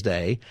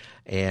Wednesday,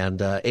 and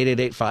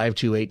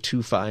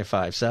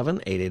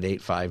 888-528-2557,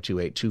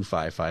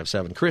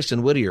 888-528-2557. Chris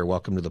in Whittier,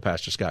 welcome to the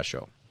Pastor Scott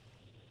Show.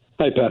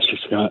 Hi, Pastor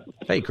Scott.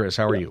 Hey, Chris,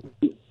 how are you?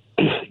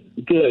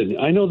 Good.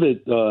 I know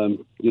that,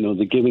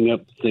 the giving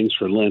up things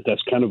for Lent,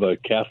 that's kind of a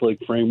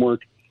Catholic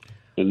framework,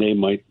 and they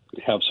might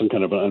have some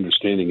kind of an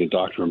understanding and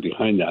doctrine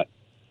behind that.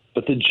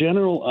 But the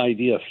general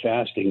idea of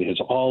fasting has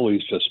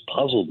always just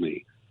puzzled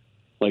me.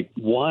 Like,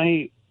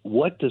 why?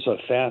 What does a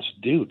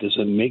fast do? Does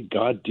it make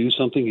God do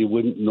something he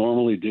wouldn't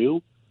normally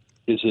do?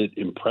 Is it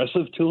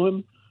impressive to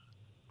him?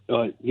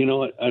 I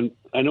know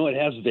it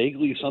has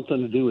vaguely something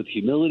to do with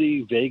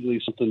humility,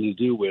 vaguely something to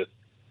do with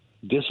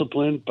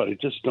discipline, but I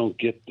just don't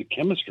get the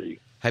chemistry.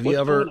 Have you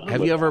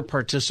ever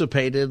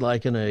participated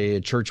like in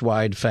a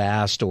church-wide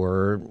fast,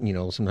 or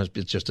sometimes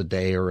it's just a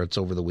day or it's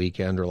over the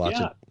weekend or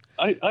lots of?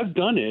 I've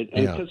done it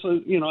because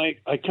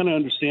I kind of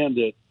understand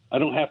that I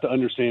don't have to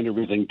understand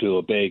everything to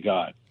obey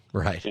God.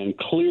 Right. And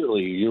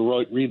clearly,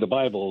 you read the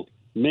Bible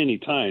many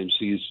times,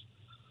 these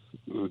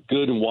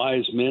good and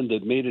wise men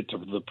that made it to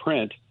the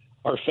print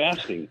are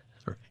fasting.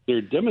 Right.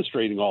 They're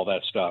demonstrating all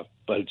that stuff,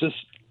 but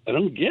I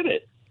don't get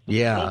it.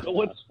 Yeah. I don't know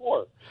what it's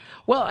for.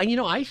 Well,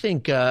 I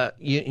think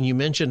you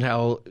mentioned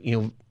how,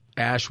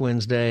 Ash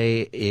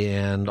Wednesday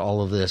and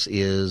all of this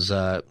is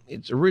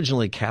it's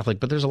originally Catholic,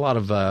 but there's a lot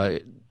of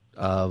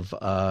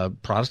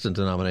Protestant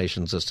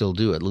denominations that still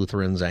do it,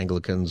 Lutherans,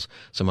 Anglicans,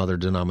 some other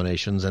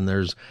denominations, and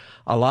there's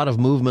a lot of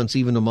movements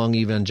even among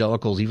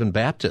evangelicals, even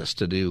Baptists,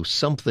 to do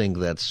something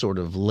that's sort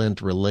of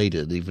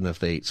Lent-related, even if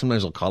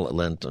sometimes they'll call it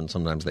Lent and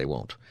sometimes they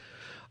won't.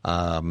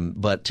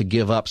 But to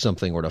give up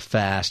something or to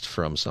fast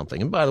from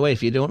something. And by the way,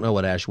 if you don't know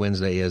what Ash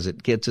Wednesday is,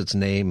 it gets its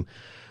name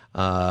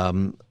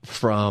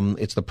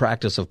it's the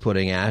practice of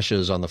putting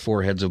ashes on the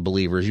foreheads of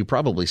believers. You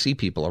probably see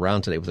people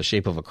around today with the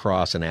shape of a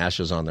cross and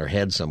ashes on their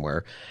head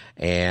somewhere.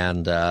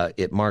 And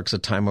it marks a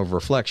time of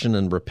reflection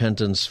and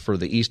repentance for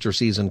the Easter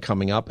season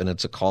coming up, and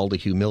it's a call to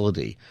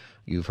humility.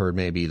 You've heard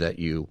maybe that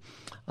you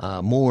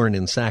mourn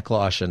in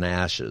sackcloth and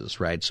ashes,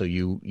 right? So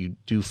you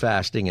do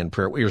fasting and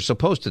prayer. What you're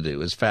supposed to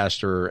do is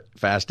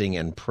fasting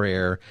and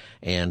prayer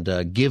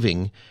and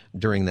giving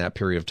during that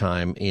period of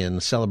time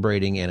in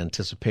celebrating and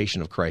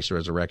anticipation of Christ's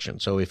resurrection.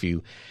 So if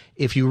you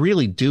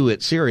really do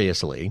it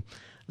seriously,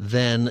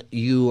 then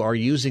you are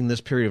using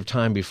this period of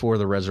time before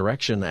the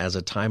resurrection as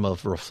a time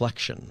of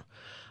reflection,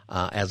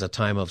 as a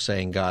time of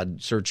saying,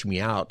 God, search me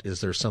out.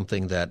 Is there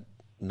something that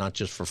not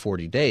just for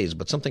 40 days,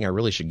 but something I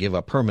really should give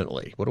up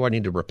permanently? What do I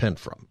need to repent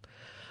from?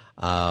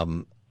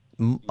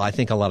 I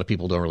think a lot of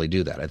people don't really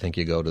do that. I think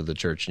you go to the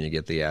church and you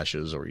get the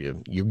ashes, or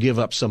you give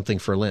up something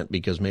for Lent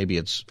because maybe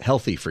it's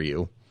healthy for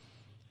you,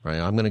 right?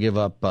 I'm going to give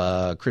up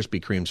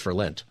Krispy Kremes for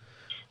Lent.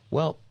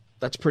 Well,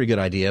 that's a pretty good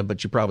idea,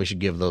 but you probably should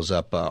give those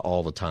up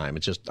all the time.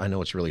 It's just, I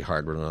know it's really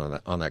hard running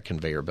on that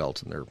conveyor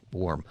belt and they're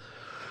warm.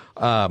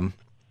 But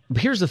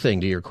here's the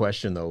thing to your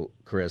question, though,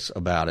 Chris,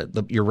 about it.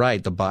 You're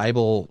right. The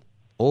Bible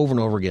over and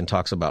over again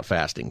talks about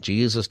fasting.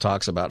 Jesus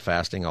talks about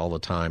fasting all the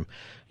time.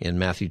 In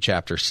Matthew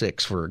chapter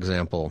 6, for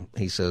example,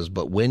 he says,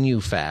 but when you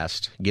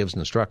fast, gives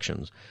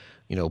instructions,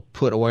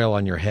 put oil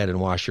on your head and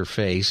wash your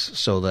face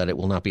so that it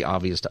will not be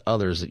obvious to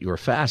others that you are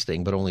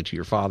fasting, but only to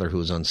your Father who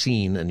is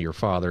unseen, and your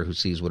Father who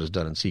sees what is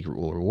done in secret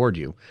will reward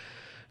you.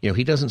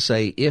 He doesn't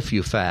say if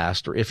you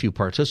fast or if you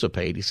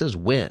participate. He says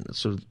when.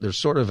 So there's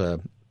sort of a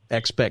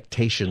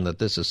expectation that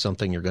this is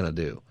something you're going to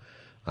do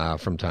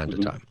from time to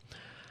time.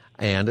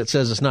 And it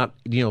says it's not,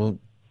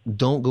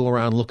 don't go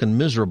around looking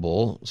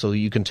miserable so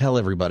you can tell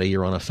everybody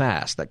you're on a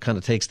fast. That kind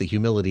of takes the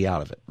humility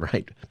out of it,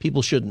 right?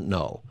 People shouldn't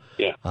know.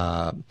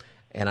 Yeah.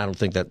 And I don't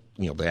think that,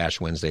 the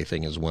Ash Wednesday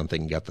thing is one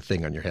thing, you got the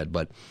thing on your head.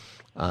 But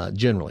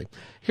generally,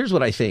 here's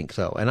what I think,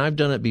 though. And I've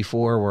done it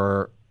before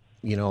where,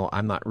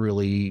 I'm not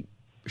really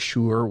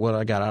sure what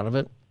I got out of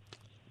it.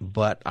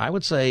 But I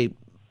would say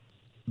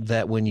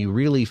that when you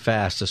really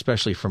fast,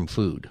 especially from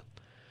food,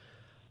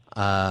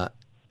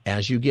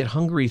 as you get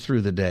hungry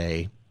through the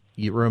day,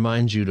 it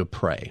reminds you to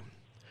pray.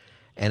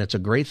 And it's a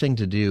great thing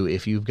to do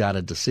if you've got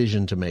a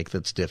decision to make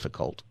that's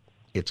difficult.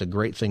 It's a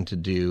great thing to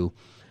do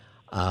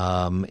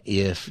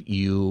If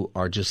you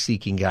are just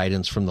seeking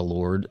guidance from the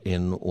Lord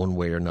in one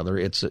way or another,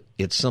 it's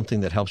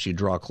something that helps you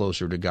draw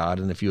closer to God.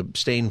 And if you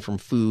abstain from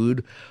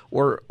food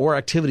or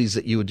activities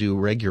that you would do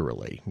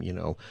regularly,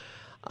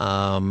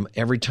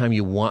 every time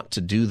you want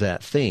to do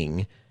that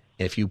thing,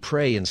 if you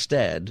pray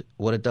instead,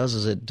 what it does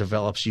is it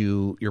develops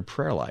your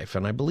prayer life.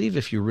 And I believe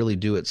if you really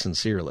do it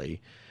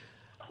sincerely,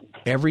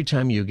 every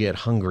time you get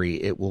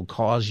hungry, it will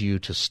cause you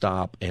to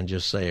stop and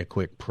just say a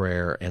quick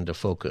prayer and to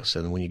focus.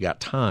 And when you got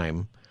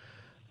time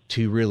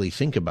to really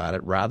think about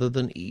it rather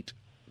than eat,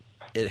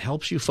 it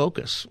helps you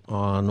focus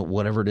on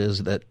whatever it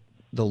is that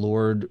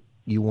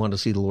you want to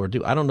see the Lord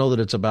do. I don't know that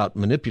it's about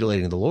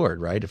manipulating the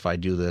Lord, right? If I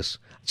do this,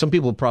 some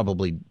people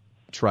probably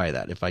try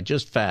that. If I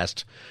just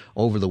fast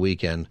over the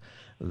weekend,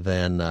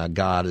 then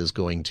God is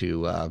going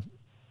to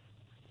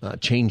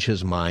change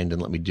his mind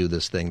and let me do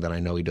this thing that I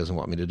know he doesn't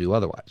want me to do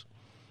otherwise.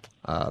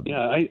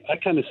 I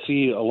kind of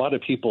see a lot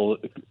of people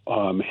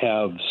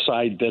have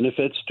side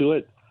benefits to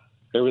it.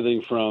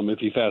 Everything from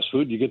if you fast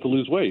food, you get to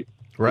lose weight.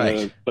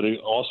 Right. But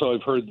also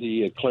I've heard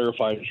it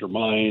clarifies your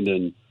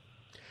mind.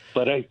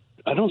 But I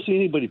don't see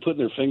anybody putting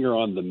their finger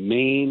on the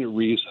main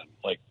reason.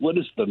 Like, what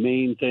is the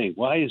main thing?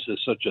 Why is this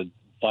such a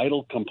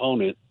vital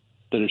component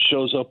that it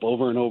shows up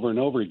over and over and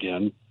over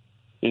again?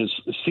 And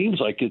it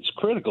seems like it's a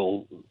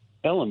critical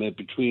element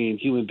between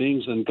human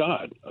beings and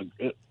God, a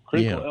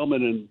critical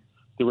element in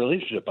the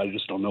relationship. I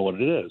just don't know what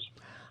it is.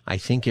 I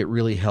think it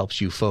really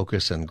helps you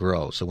focus and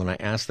grow. So when I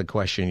ask the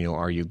question,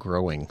 are you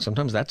growing?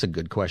 Sometimes that's a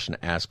good question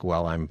to ask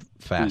while I'm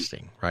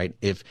fasting, right?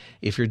 If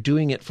you're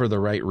doing it for the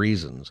right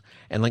reasons,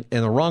 and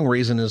the wrong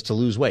reason is to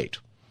lose weight,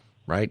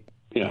 right?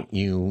 Yeah.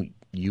 You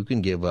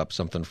can give up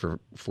something for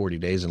 40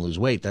 days and lose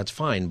weight. That's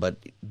fine, but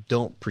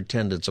don't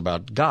pretend it's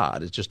about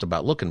God. It's just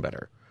about looking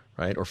better,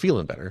 right? Or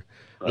feeling better,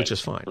 which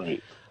is fine.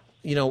 Right.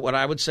 What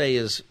I would say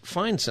is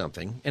find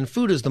something, and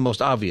food is the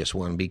most obvious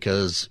one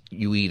because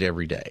you eat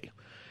every day,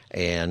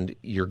 and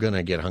you're going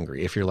to get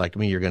hungry. If you're like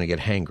me, you're going to get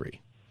hangry.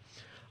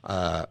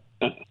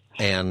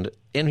 And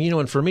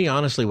for me,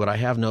 honestly, what I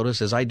have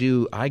noticed is I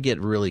get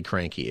really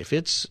cranky. If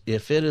it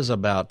is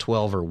about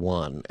 12 or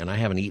 1 and I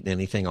haven't eaten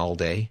anything all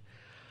day,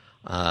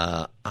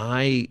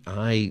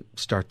 I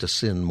start to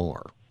sin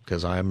more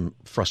because I'm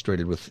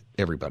frustrated with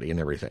everybody and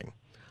everything.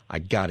 I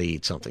got to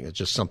eat something. It's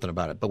just something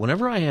about it. But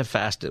whenever I have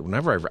fasted,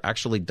 whenever I've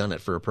actually done it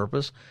for a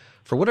purpose,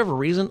 for whatever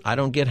reason, I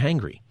don't get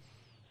hangry.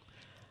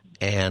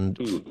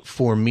 And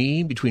for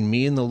me, between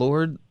me and the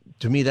Lord,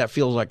 to me, that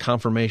feels like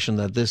confirmation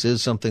that this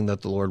is something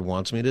that the Lord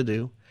wants me to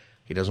do.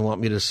 He doesn't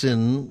want me to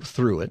sin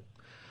through it.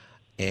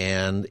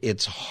 And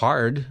it's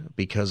hard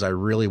because I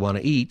really want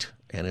to eat.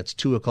 And it's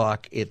 2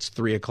 o'clock, it's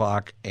 3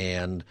 o'clock,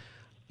 and,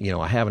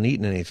 I haven't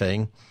eaten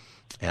anything.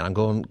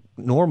 And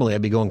normally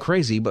I'd be going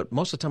crazy, but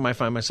most of the time I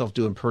find myself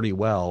doing pretty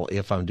well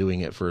if I'm doing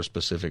it for a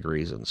specific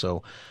reason.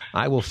 So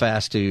I will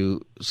fast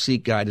to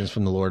seek guidance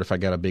from the Lord if I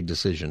got a big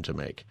decision to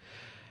make.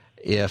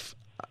 If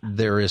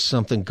there is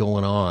something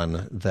going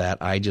on that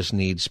I just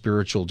need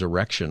spiritual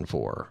direction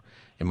for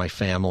in my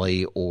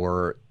family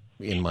or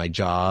in my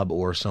job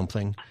or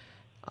something,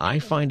 I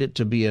find it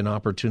to be an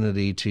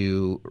opportunity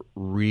to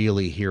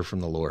really hear from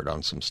the Lord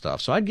on some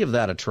stuff. So I'd give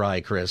that a try,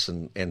 Chris,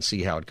 and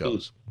see how it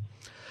goes.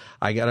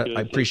 I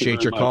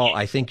appreciate your call.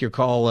 I think your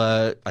call,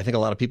 I think a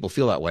lot of people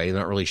feel that way.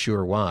 They're not really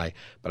sure why,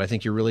 but I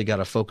think you really got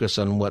to focus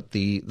on what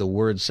the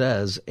Word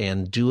says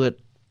and do it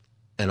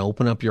and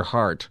open up your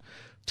heart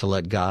to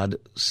let God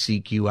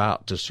seek you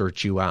out, to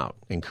search you out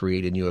and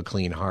create in you a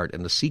clean heart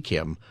and to seek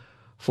Him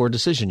for a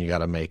decision you got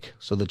to make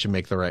so that you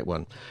make the right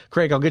one.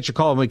 Craig, I'll get your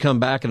call when we come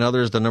back, and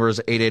others. The number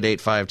is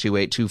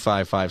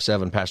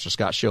 888-528-2557. Pastor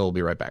Scott Show. We'll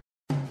be right back.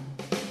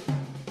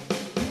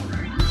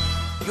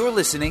 You're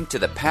listening to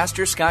the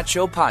Pastor Scott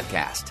Show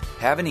podcast.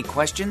 Have any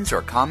questions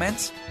or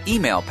comments?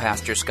 Email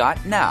Pastor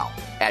Scott now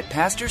at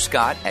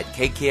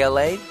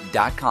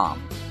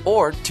pastorscott@kkla.com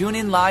or tune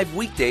in live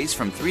weekdays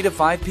from 3 to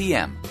 5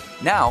 p.m.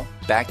 Now,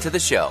 back to the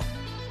show.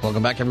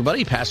 Welcome back,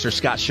 everybody. Pastor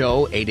Scott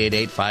Show,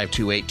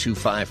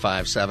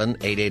 888-528-2557,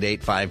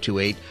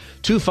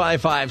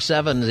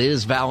 888-528-2557. It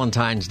is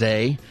Valentine's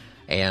Day.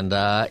 And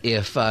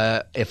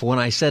if when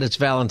I said it's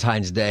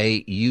Valentine's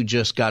Day, you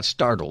just got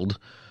startled,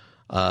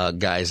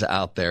 guys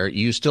out there,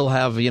 you still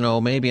have,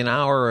 maybe an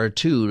hour or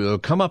two to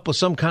come up with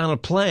some kind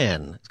of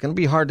plan. It's going to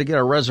be hard to get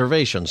a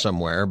reservation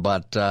somewhere,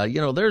 but,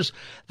 there's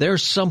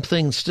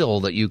something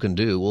still that you can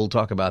do. We'll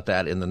talk about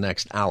that in the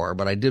next hour,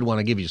 but I did want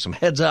to give you some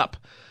heads up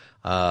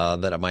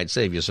that it might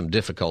save you some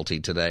difficulty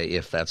today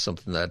if that's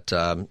something that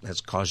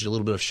has caused you a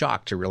little bit of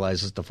shock to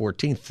realize it's the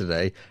 14th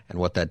today and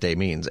what that day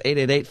means.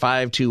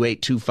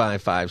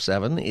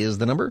 888-528-2557 is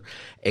the number,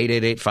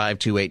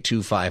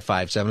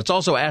 888-528-2557. It's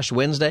also Ash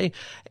Wednesday,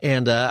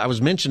 and I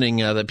was mentioning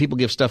that people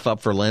give stuff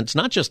up for Lent. It's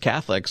not just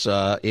Catholics.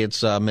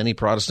 It's many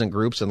Protestant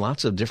groups, and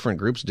lots of different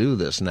groups do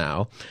this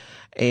now.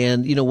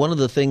 And, one of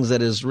the things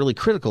that is really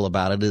critical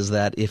about it is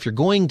that if you're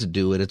going to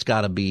do it, it's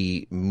got to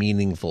be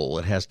meaningful.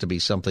 It has to be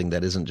something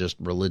that isn't just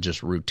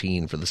religious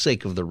routine for the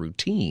sake of the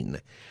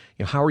routine.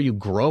 How are you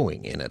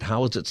growing in it?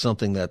 How is it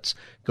something that's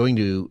going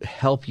to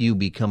help you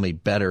become a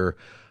better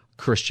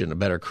Christian, a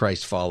better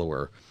Christ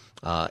follower,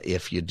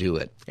 if you do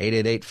it.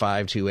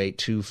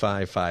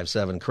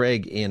 888-528-2557.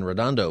 Craig in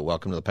Redondo,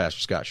 welcome to the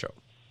Pastor Scott Show.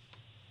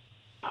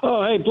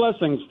 Oh, hey,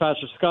 blessings,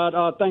 Pastor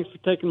Scott. Thanks for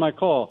taking my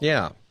call.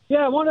 Yeah.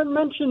 Yeah, I wanted to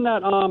mention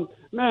that,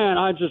 man,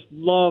 I just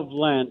love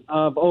Lent.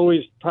 I've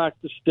always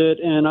practiced it,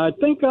 and I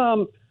think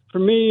for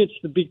me it's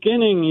the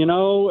beginning,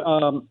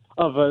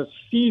 of a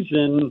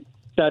season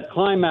that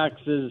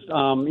climaxes,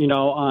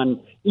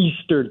 on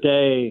Easter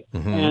Day.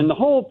 Mm-hmm. And the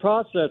whole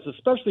process,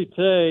 especially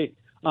today,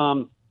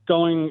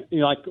 going,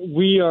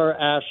 we are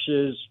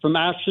ashes. From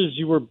ashes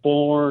you were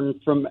born,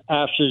 from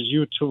ashes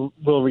you too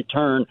will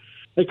return.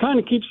 It kind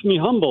of keeps me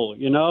humble,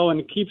 and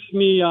it keeps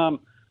me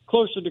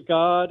closer to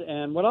God.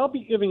 And what I'll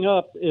be giving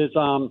up is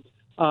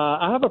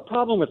I have a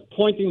problem with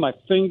pointing my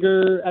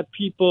finger at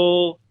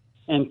people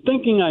and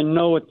thinking I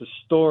know what the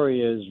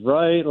story is,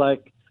 right?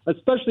 Like,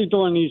 especially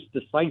during these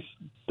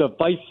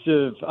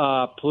divisive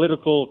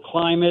political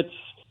climates.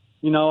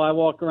 I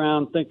walk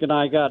around thinking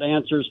I got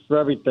answers for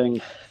everything.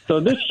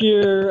 So this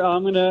year,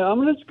 I'm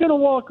just gonna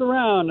walk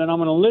around and I'm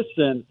gonna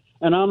listen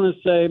and I'm gonna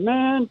say,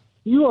 man,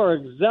 you are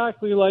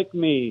exactly like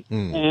me.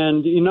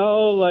 And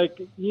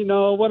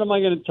what am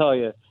I gonna tell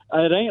you?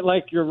 It ain't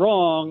like you're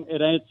wrong.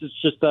 It's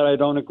just that I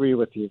don't agree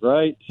with you,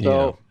 right?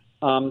 So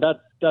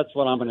that's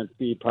what I'm gonna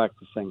be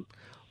practicing.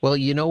 Well,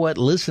 you know what?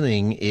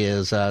 Listening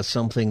is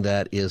something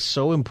that is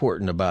so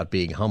important about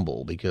being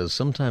humble, because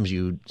sometimes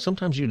you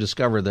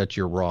discover that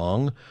you're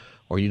wrong,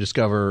 or you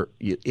discover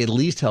it at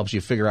least helps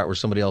you figure out where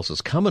somebody else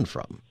is coming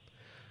from,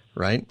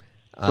 right?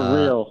 For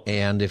real.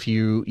 And if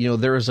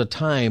there is a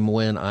time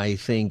when I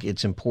think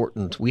it's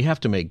important, we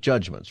have to make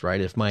judgments, right?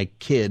 If my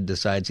kid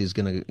decides he's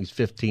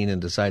 15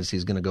 and decides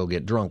he's going to go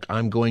get drunk,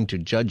 I'm going to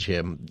judge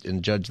him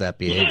and judge that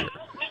behavior.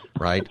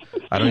 Right?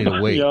 I don't need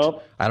to wait.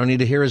 Yep. I don't need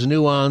to hear his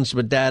nuance,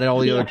 but Dad and all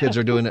the other kids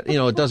are doing it.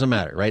 It doesn't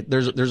matter, right?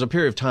 There's a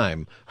period of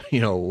time,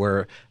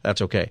 where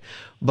that's okay.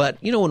 But,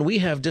 when we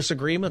have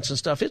disagreements and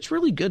stuff, it's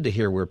really good to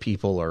hear where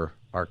people are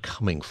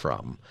coming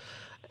from.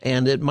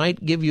 And it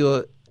might give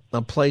you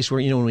a place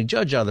where, when we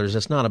judge others,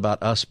 it's not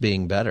about us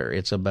being better.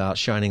 It's about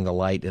shining the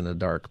light in a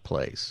dark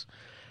place.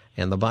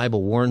 And the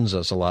Bible warns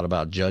us a lot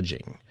about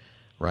judging,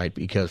 right?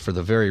 Because for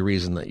the very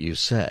reason that you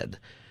said,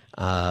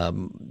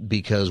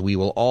 because we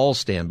will all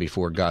stand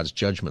before God's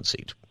judgment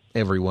seat,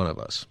 every one of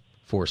us,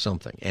 for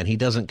something. And he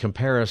doesn't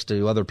compare us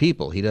to other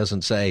people. He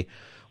doesn't say,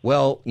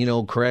 well,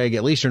 Craig,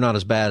 at least you're not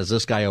as bad as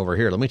this guy over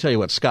here. Let me tell you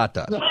what Scott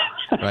does,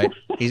 right?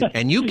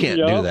 And you can't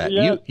do that.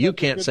 You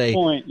can't say,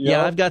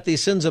 yeah, I've got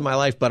these sins in my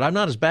life, but I'm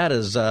not as bad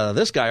as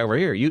this guy over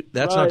here.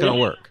 That's not going to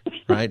work,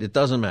 right? It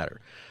doesn't matter.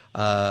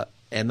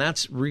 And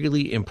that's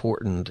really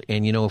important.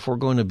 And, if we're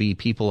going to be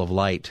people of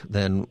light,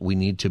 then we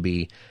need to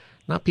be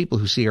not people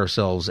who see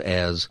ourselves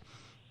as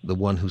the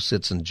one who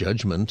sits in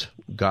judgment.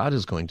 God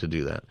is going to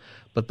do that.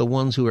 But the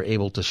ones who are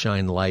able to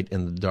shine light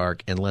in the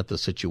dark and let the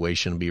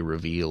situation be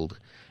revealed,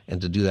 and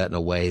to do that in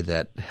a way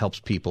that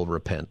helps people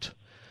repent.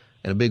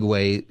 And a big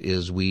way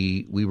is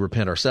we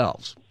repent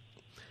ourselves.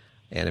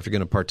 And if you're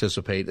going to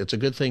participate, it's a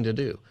good thing to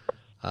do.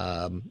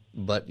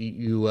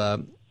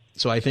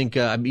 So I think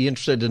I'd be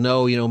interested to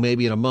know,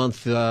 maybe in a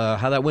month,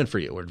 how that went for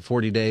you, or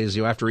 40 days,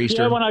 after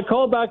Easter. Yeah, when I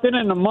call back in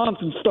a month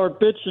and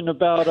start bitching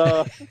about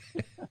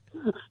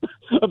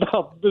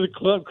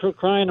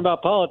crying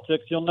about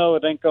politics, you'll know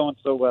it ain't going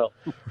so well.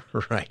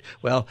 Right.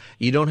 Well,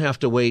 you don't have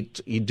to wait.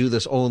 You do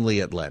this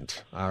only at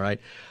Lent. All right.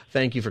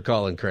 Thank you for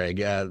calling, Craig.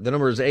 The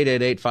number is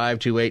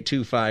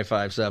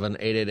 888-528-2557,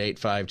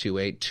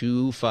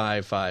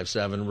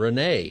 888-528-2557.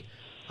 Renee.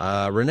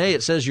 Renee,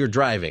 it says you're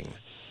driving.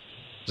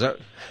 Is that...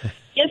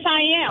 Yes,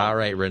 I am. All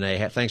right,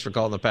 Renee. Thanks for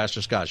calling the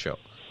Pastor Scott Show.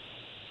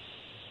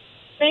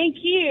 Thank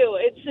you.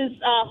 It says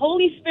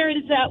Holy Spirit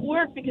is at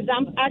work, because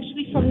I'm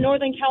actually from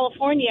Northern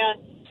California,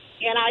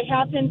 and I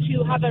happen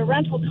to have a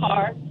rental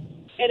car,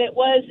 and it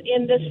was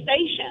in this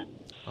station.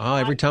 Oh,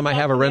 every time I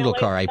have a rental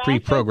car, I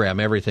pre-program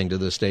everything to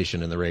this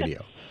station in the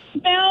radio.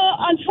 Well,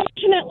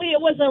 unfortunately, it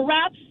was a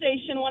rap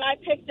station when I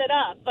picked it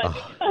up, but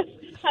because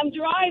I'm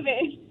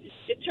driving,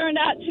 it turned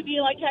out to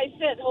be, like I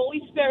said, Holy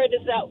Spirit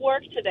is at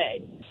work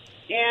today.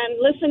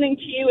 And listening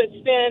to you,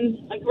 it's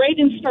been a great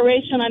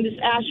inspiration on this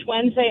Ash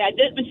Wednesday. I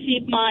did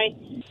receive my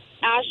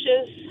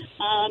ashes.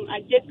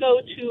 I did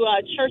go to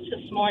church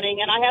this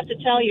morning, and I have to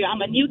tell you,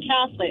 I'm a new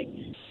Catholic.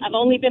 I've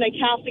only been a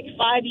Catholic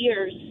 5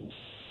 years,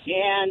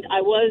 and I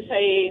was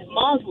a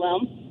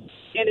Muslim,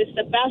 and it's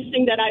the best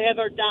thing that I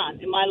ever done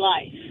in my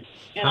life.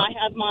 And I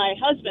have my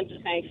husband to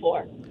thank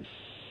for.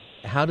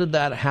 How did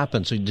that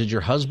happen? So did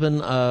your husband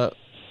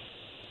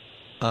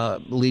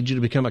lead you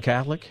to become a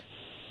Catholic?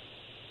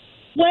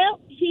 Well,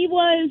 he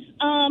was,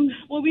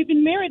 we've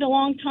been married a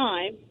long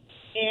time,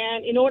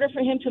 and in order for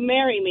him to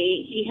marry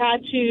me, he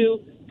had to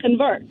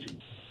convert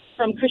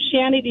from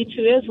Christianity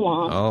to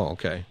Islam. Oh,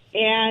 okay.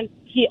 And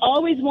he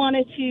always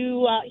wanted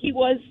to, he's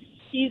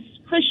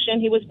Christian.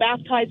 He was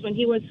baptized when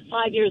he was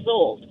 5 years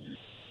old.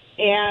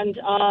 And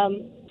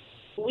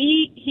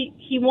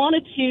he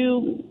wanted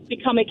to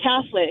become a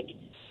Catholic,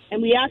 and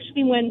we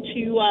actually went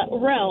to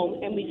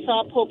Rome, and we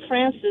saw Pope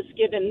Francis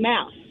giving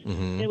Mass.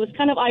 And it was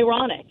kind of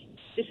ironic.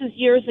 This is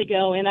years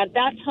ago, and at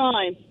that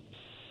time,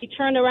 he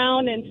turned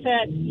around and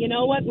said, you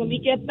know what, when we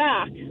get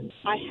back,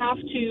 I have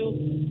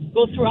to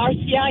go through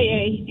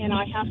RCIA, and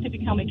I have to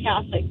become a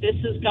Catholic. This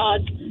is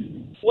God's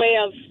way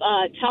of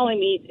telling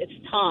me it's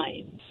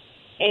time.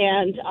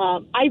 And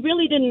I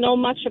really didn't know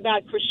much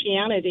about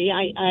Christianity.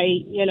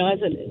 And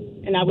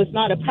I was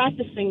not a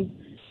practicing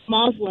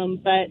Muslim,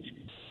 but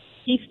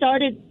he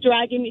started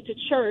dragging me to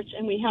church,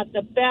 and we had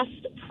the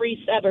best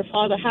priest ever,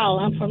 Father Howell.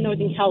 I'm from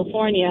Northern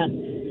California.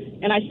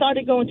 And I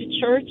started going to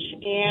church,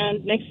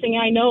 and next thing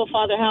I know,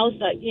 Father Howell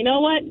said, you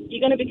know what, you're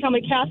going to become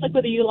a Catholic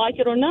whether you like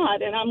it or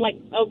not. And I'm like,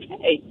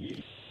 okay.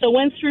 So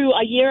went through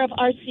a year of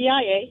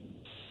RCIA,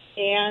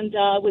 and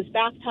was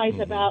baptized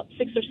about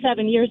 6 or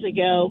 7 years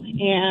ago.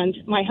 And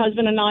my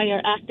husband and I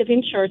are active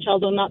in church,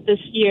 although not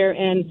this year,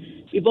 and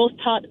we both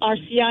taught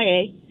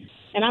RCIA.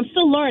 And I'm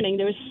still learning.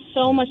 There's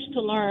so much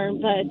to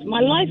learn, but my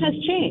life has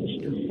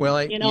changed. Well,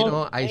 I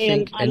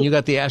think, and you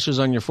got the ashes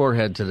on your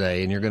forehead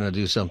today, and you're going to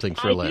do something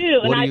for Lent.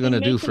 What are you going to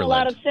do for Lent? A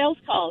lot of sales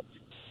calls.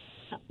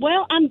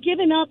 Well, I'm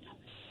giving up.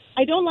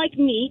 I don't like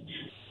meat.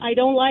 I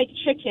don't like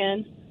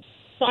chicken.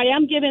 So I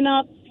am giving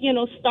up,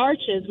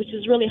 starches, which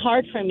is really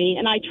hard for me.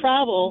 And I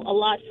travel a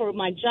lot for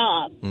my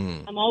job.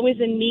 I'm always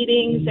in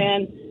meetings,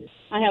 and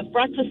I have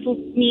breakfast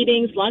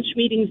meetings, lunch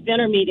meetings,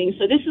 dinner meetings.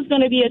 So this is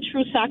going to be a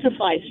true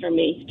sacrifice for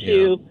me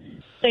to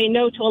say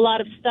no to a lot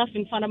of stuff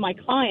in front of my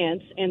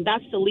clients, and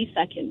that's the least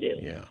I can do,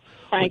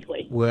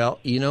 frankly. Well,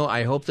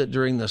 I hope that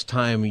during this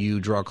time you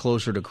draw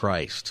closer to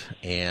Christ.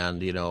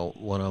 And,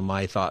 one of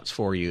my thoughts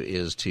for you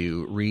is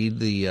to read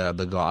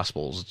the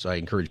Gospels. I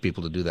encouraged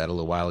people to do that a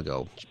little while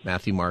ago,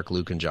 Matthew, Mark,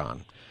 Luke, and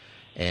John,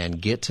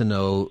 and get to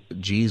know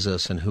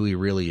Jesus and who he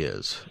really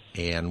is.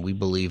 And we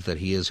believe that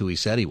he is who he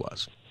said he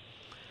was,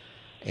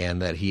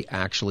 and that he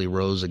actually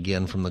rose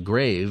again from the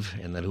grave,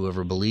 and that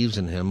whoever believes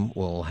in him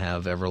will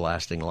have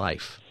everlasting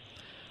life.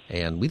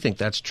 And we think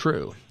that's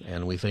true,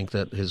 and we think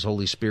that his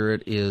Holy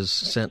Spirit is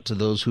sent to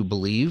those who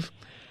believe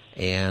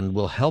and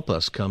will help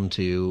us come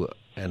to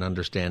an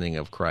understanding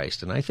of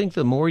Christ. And I think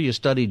the more you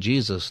study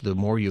Jesus, the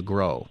more you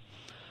grow,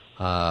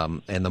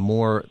 and the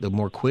more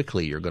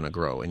quickly you're going to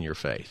grow in your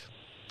faith.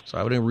 So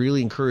I would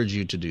really encourage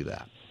you to do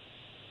that.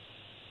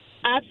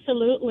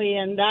 Absolutely,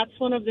 and that's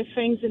one of the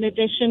things in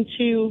addition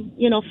to,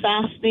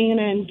 fasting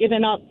and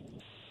giving up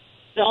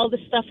all the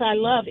stuff I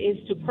love is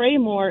to pray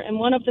more. And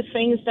one of the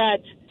things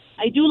that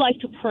I do like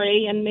to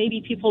pray, and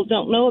maybe people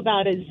don't know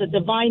about it, is the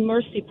Divine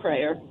Mercy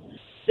Prayer.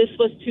 This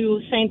was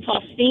to St.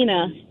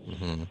 Faustina,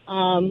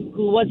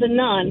 who was a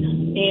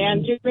nun,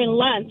 and during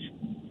Lent,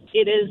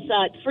 it is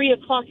at 3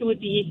 o'clock, it would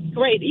be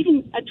great,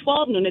 even at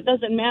 12 noon, it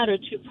doesn't matter,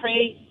 to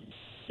pray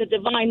the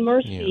Divine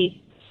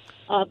Mercy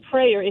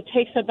prayer. It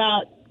takes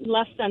about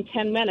less than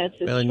 10 minutes.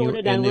 It's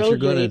shorter than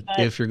rosary.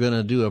 If you're going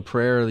to do a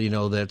prayer,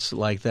 that's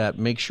like that,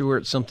 make sure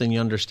it's something you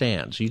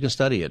understand. So you can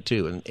study it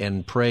too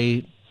and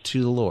pray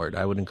to the Lord.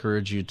 I would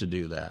encourage you to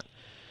do that.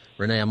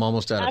 Renee, I'm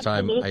almost out of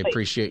time. I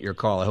appreciate your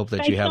call. I hope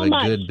that you have a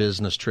good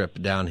business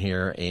trip down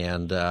here,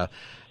 and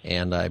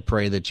I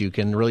pray that you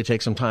can really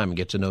take some time and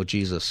get to know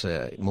Jesus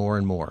more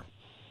and more.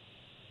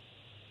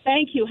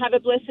 Thank you. Have a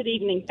blessed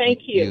evening.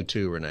 Thank you. You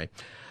too, Renee.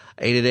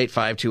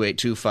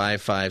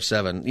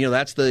 888-528-2557.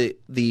 That's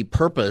the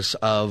purpose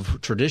of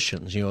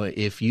traditions.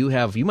 If you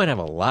might have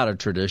a lot of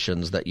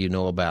traditions that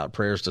about,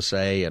 prayers to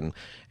say,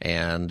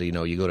 and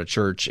you go to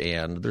church,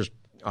 and there's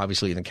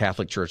obviously in the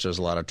Catholic Church there's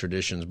a lot of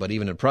traditions, but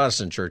even in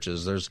Protestant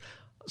churches, there's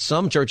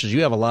some churches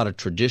you have a lot of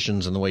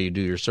traditions in the way you do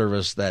your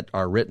service that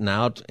are written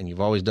out, and you've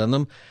always done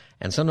them,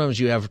 and sometimes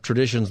you have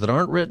traditions that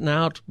aren't written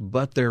out,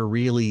 but they're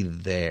really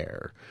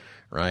there.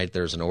 Right?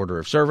 There's an order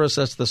of service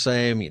that's the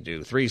same. You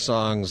do 3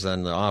 songs,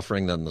 then the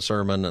offering, then the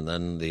sermon, and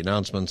then the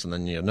announcements, and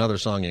then another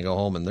song, you go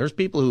home. And there's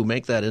people who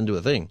make that into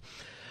a thing.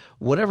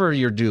 Whatever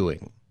you're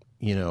doing,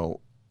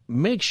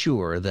 make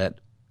sure that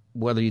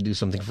whether you do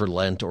something for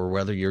Lent or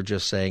whether you're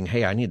just saying,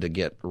 hey, I need to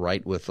get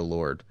right with the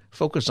Lord,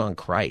 focus on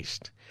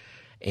Christ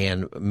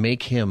and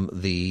make him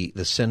the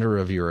center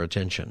of your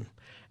attention.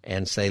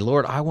 And say,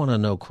 Lord, I want to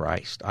know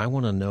Christ. I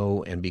want to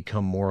know and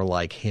become more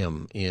like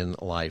him in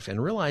life.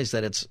 And realize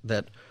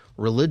that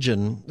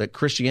religion, that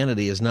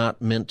Christianity is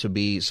not meant to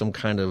be some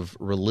kind of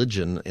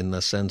religion in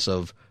the sense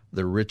of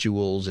the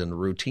rituals and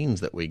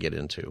routines that we get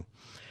into.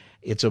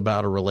 It's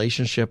about a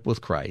relationship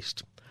with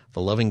Christ,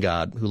 the loving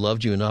God who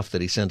loved you enough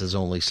that he sent his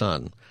only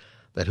son,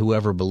 that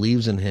whoever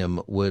believes in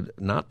him would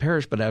not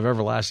perish but have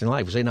everlasting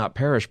life. We say not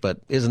perish, but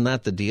isn't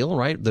that the deal,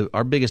 right?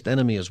 Our biggest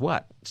enemy is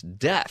what? It's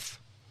death.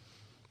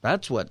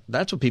 That's what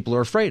people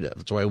are afraid of.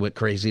 That's why I went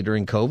crazy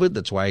during COVID.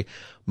 That's why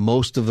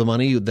most of the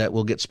money that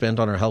will get spent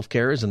on our health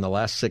care is in the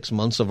last 6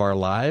 months of our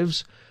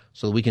lives,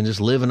 so that we can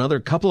just live another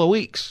couple of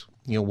weeks.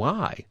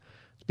 Why?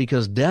 It's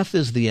because death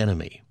is the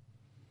enemy.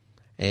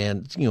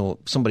 And,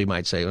 somebody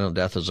might say,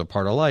 death is a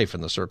part of life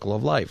and the circle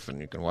of life,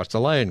 and you can watch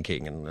The Lion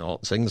King and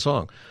sing the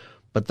song.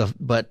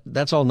 But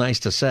that's all nice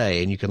to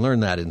say, and you can learn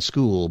that in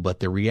school, but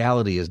the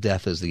reality is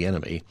death is the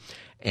enemy.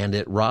 And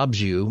it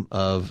robs you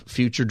of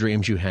future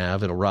dreams you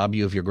have. It'll rob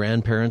you of your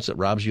grandparents. It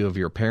robs you of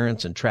your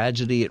parents in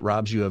tragedy. It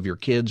robs you of your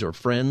kids or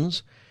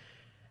friends.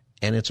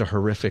 And it's a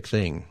horrific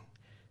thing.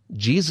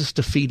 Jesus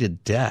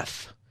defeated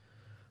death.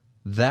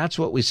 That's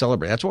what we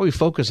celebrate. That's what we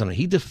focus on.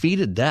 He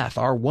defeated death,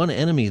 our one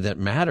enemy that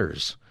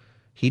matters.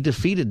 He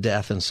defeated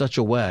death in such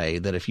a way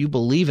that if you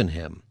believe in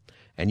him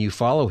and you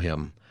follow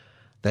him,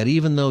 that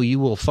even though you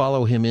will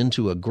follow him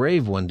into a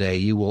grave one day,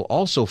 you will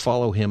also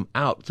follow him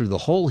out through the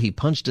hole he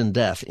punched in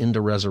death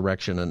into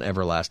resurrection and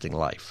everlasting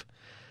life.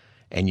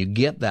 And you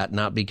get that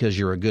not because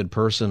you're a good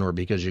person or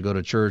because you go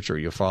to church or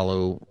you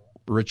follow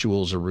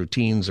rituals or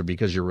routines or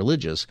because you're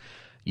religious.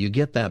 You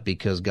get that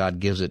because God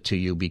gives it to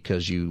you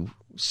because you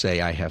say,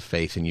 I have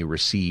faith, and you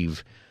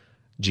receive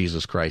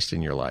Jesus Christ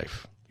in your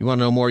life. You want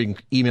to know more, you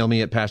can email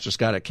me at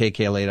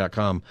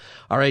pastorscott@kkla.com.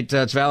 All right,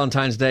 it's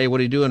Valentine's Day. What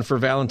are you doing for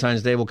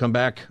Valentine's Day? We'll come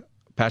back.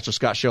 Pastor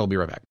Scott Show will be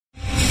right back.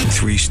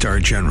 3-star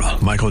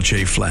General Michael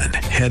J. Flynn,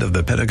 head of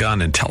the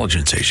Pentagon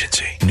Intelligence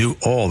Agency, knew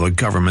all the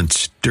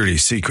government's dirty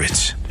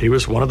secrets. He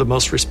was one of the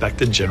most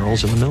respected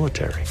generals in the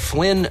military.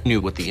 Flynn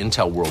knew what the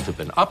intel world had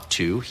been up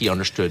to. He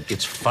understood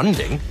its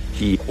funding.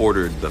 He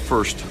ordered the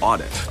first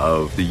audit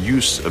of the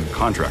use of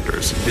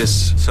contractors.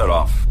 This set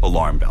off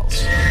alarm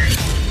bells.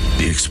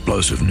 The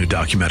explosive new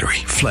documentary,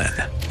 Flynn,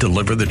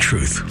 Deliver the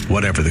Truth,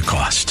 Whatever the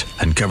Cost,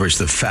 uncovers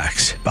the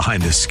facts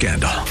behind this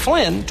scandal.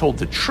 Flynn told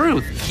the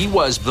truth. He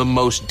was the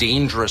most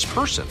dangerous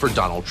person for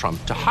Donald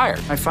Trump to hire.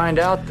 I find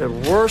out the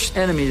worst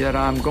enemy that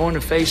I'm going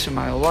to face in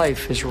my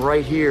life is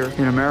right here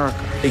in America.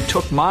 They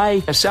took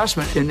my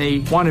assessment and they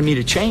wanted me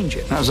to change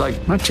it. And I was like,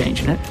 I'm not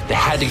changing it. They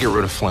had to get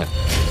rid of Flynn.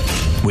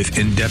 With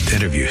in-depth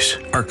interviews,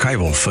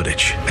 archival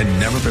footage, and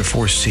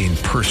never-before-seen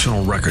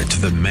personal records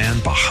of the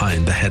man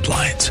behind the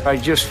headlines. I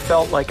just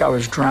felt like I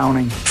was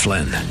drowning.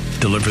 Flynn,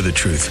 Deliver the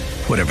Truth,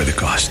 Whatever the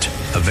Cost.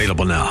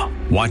 Available now.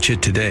 Watch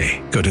it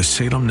today. Go to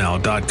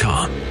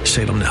salemnow.com.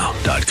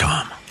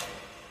 salemnow.com.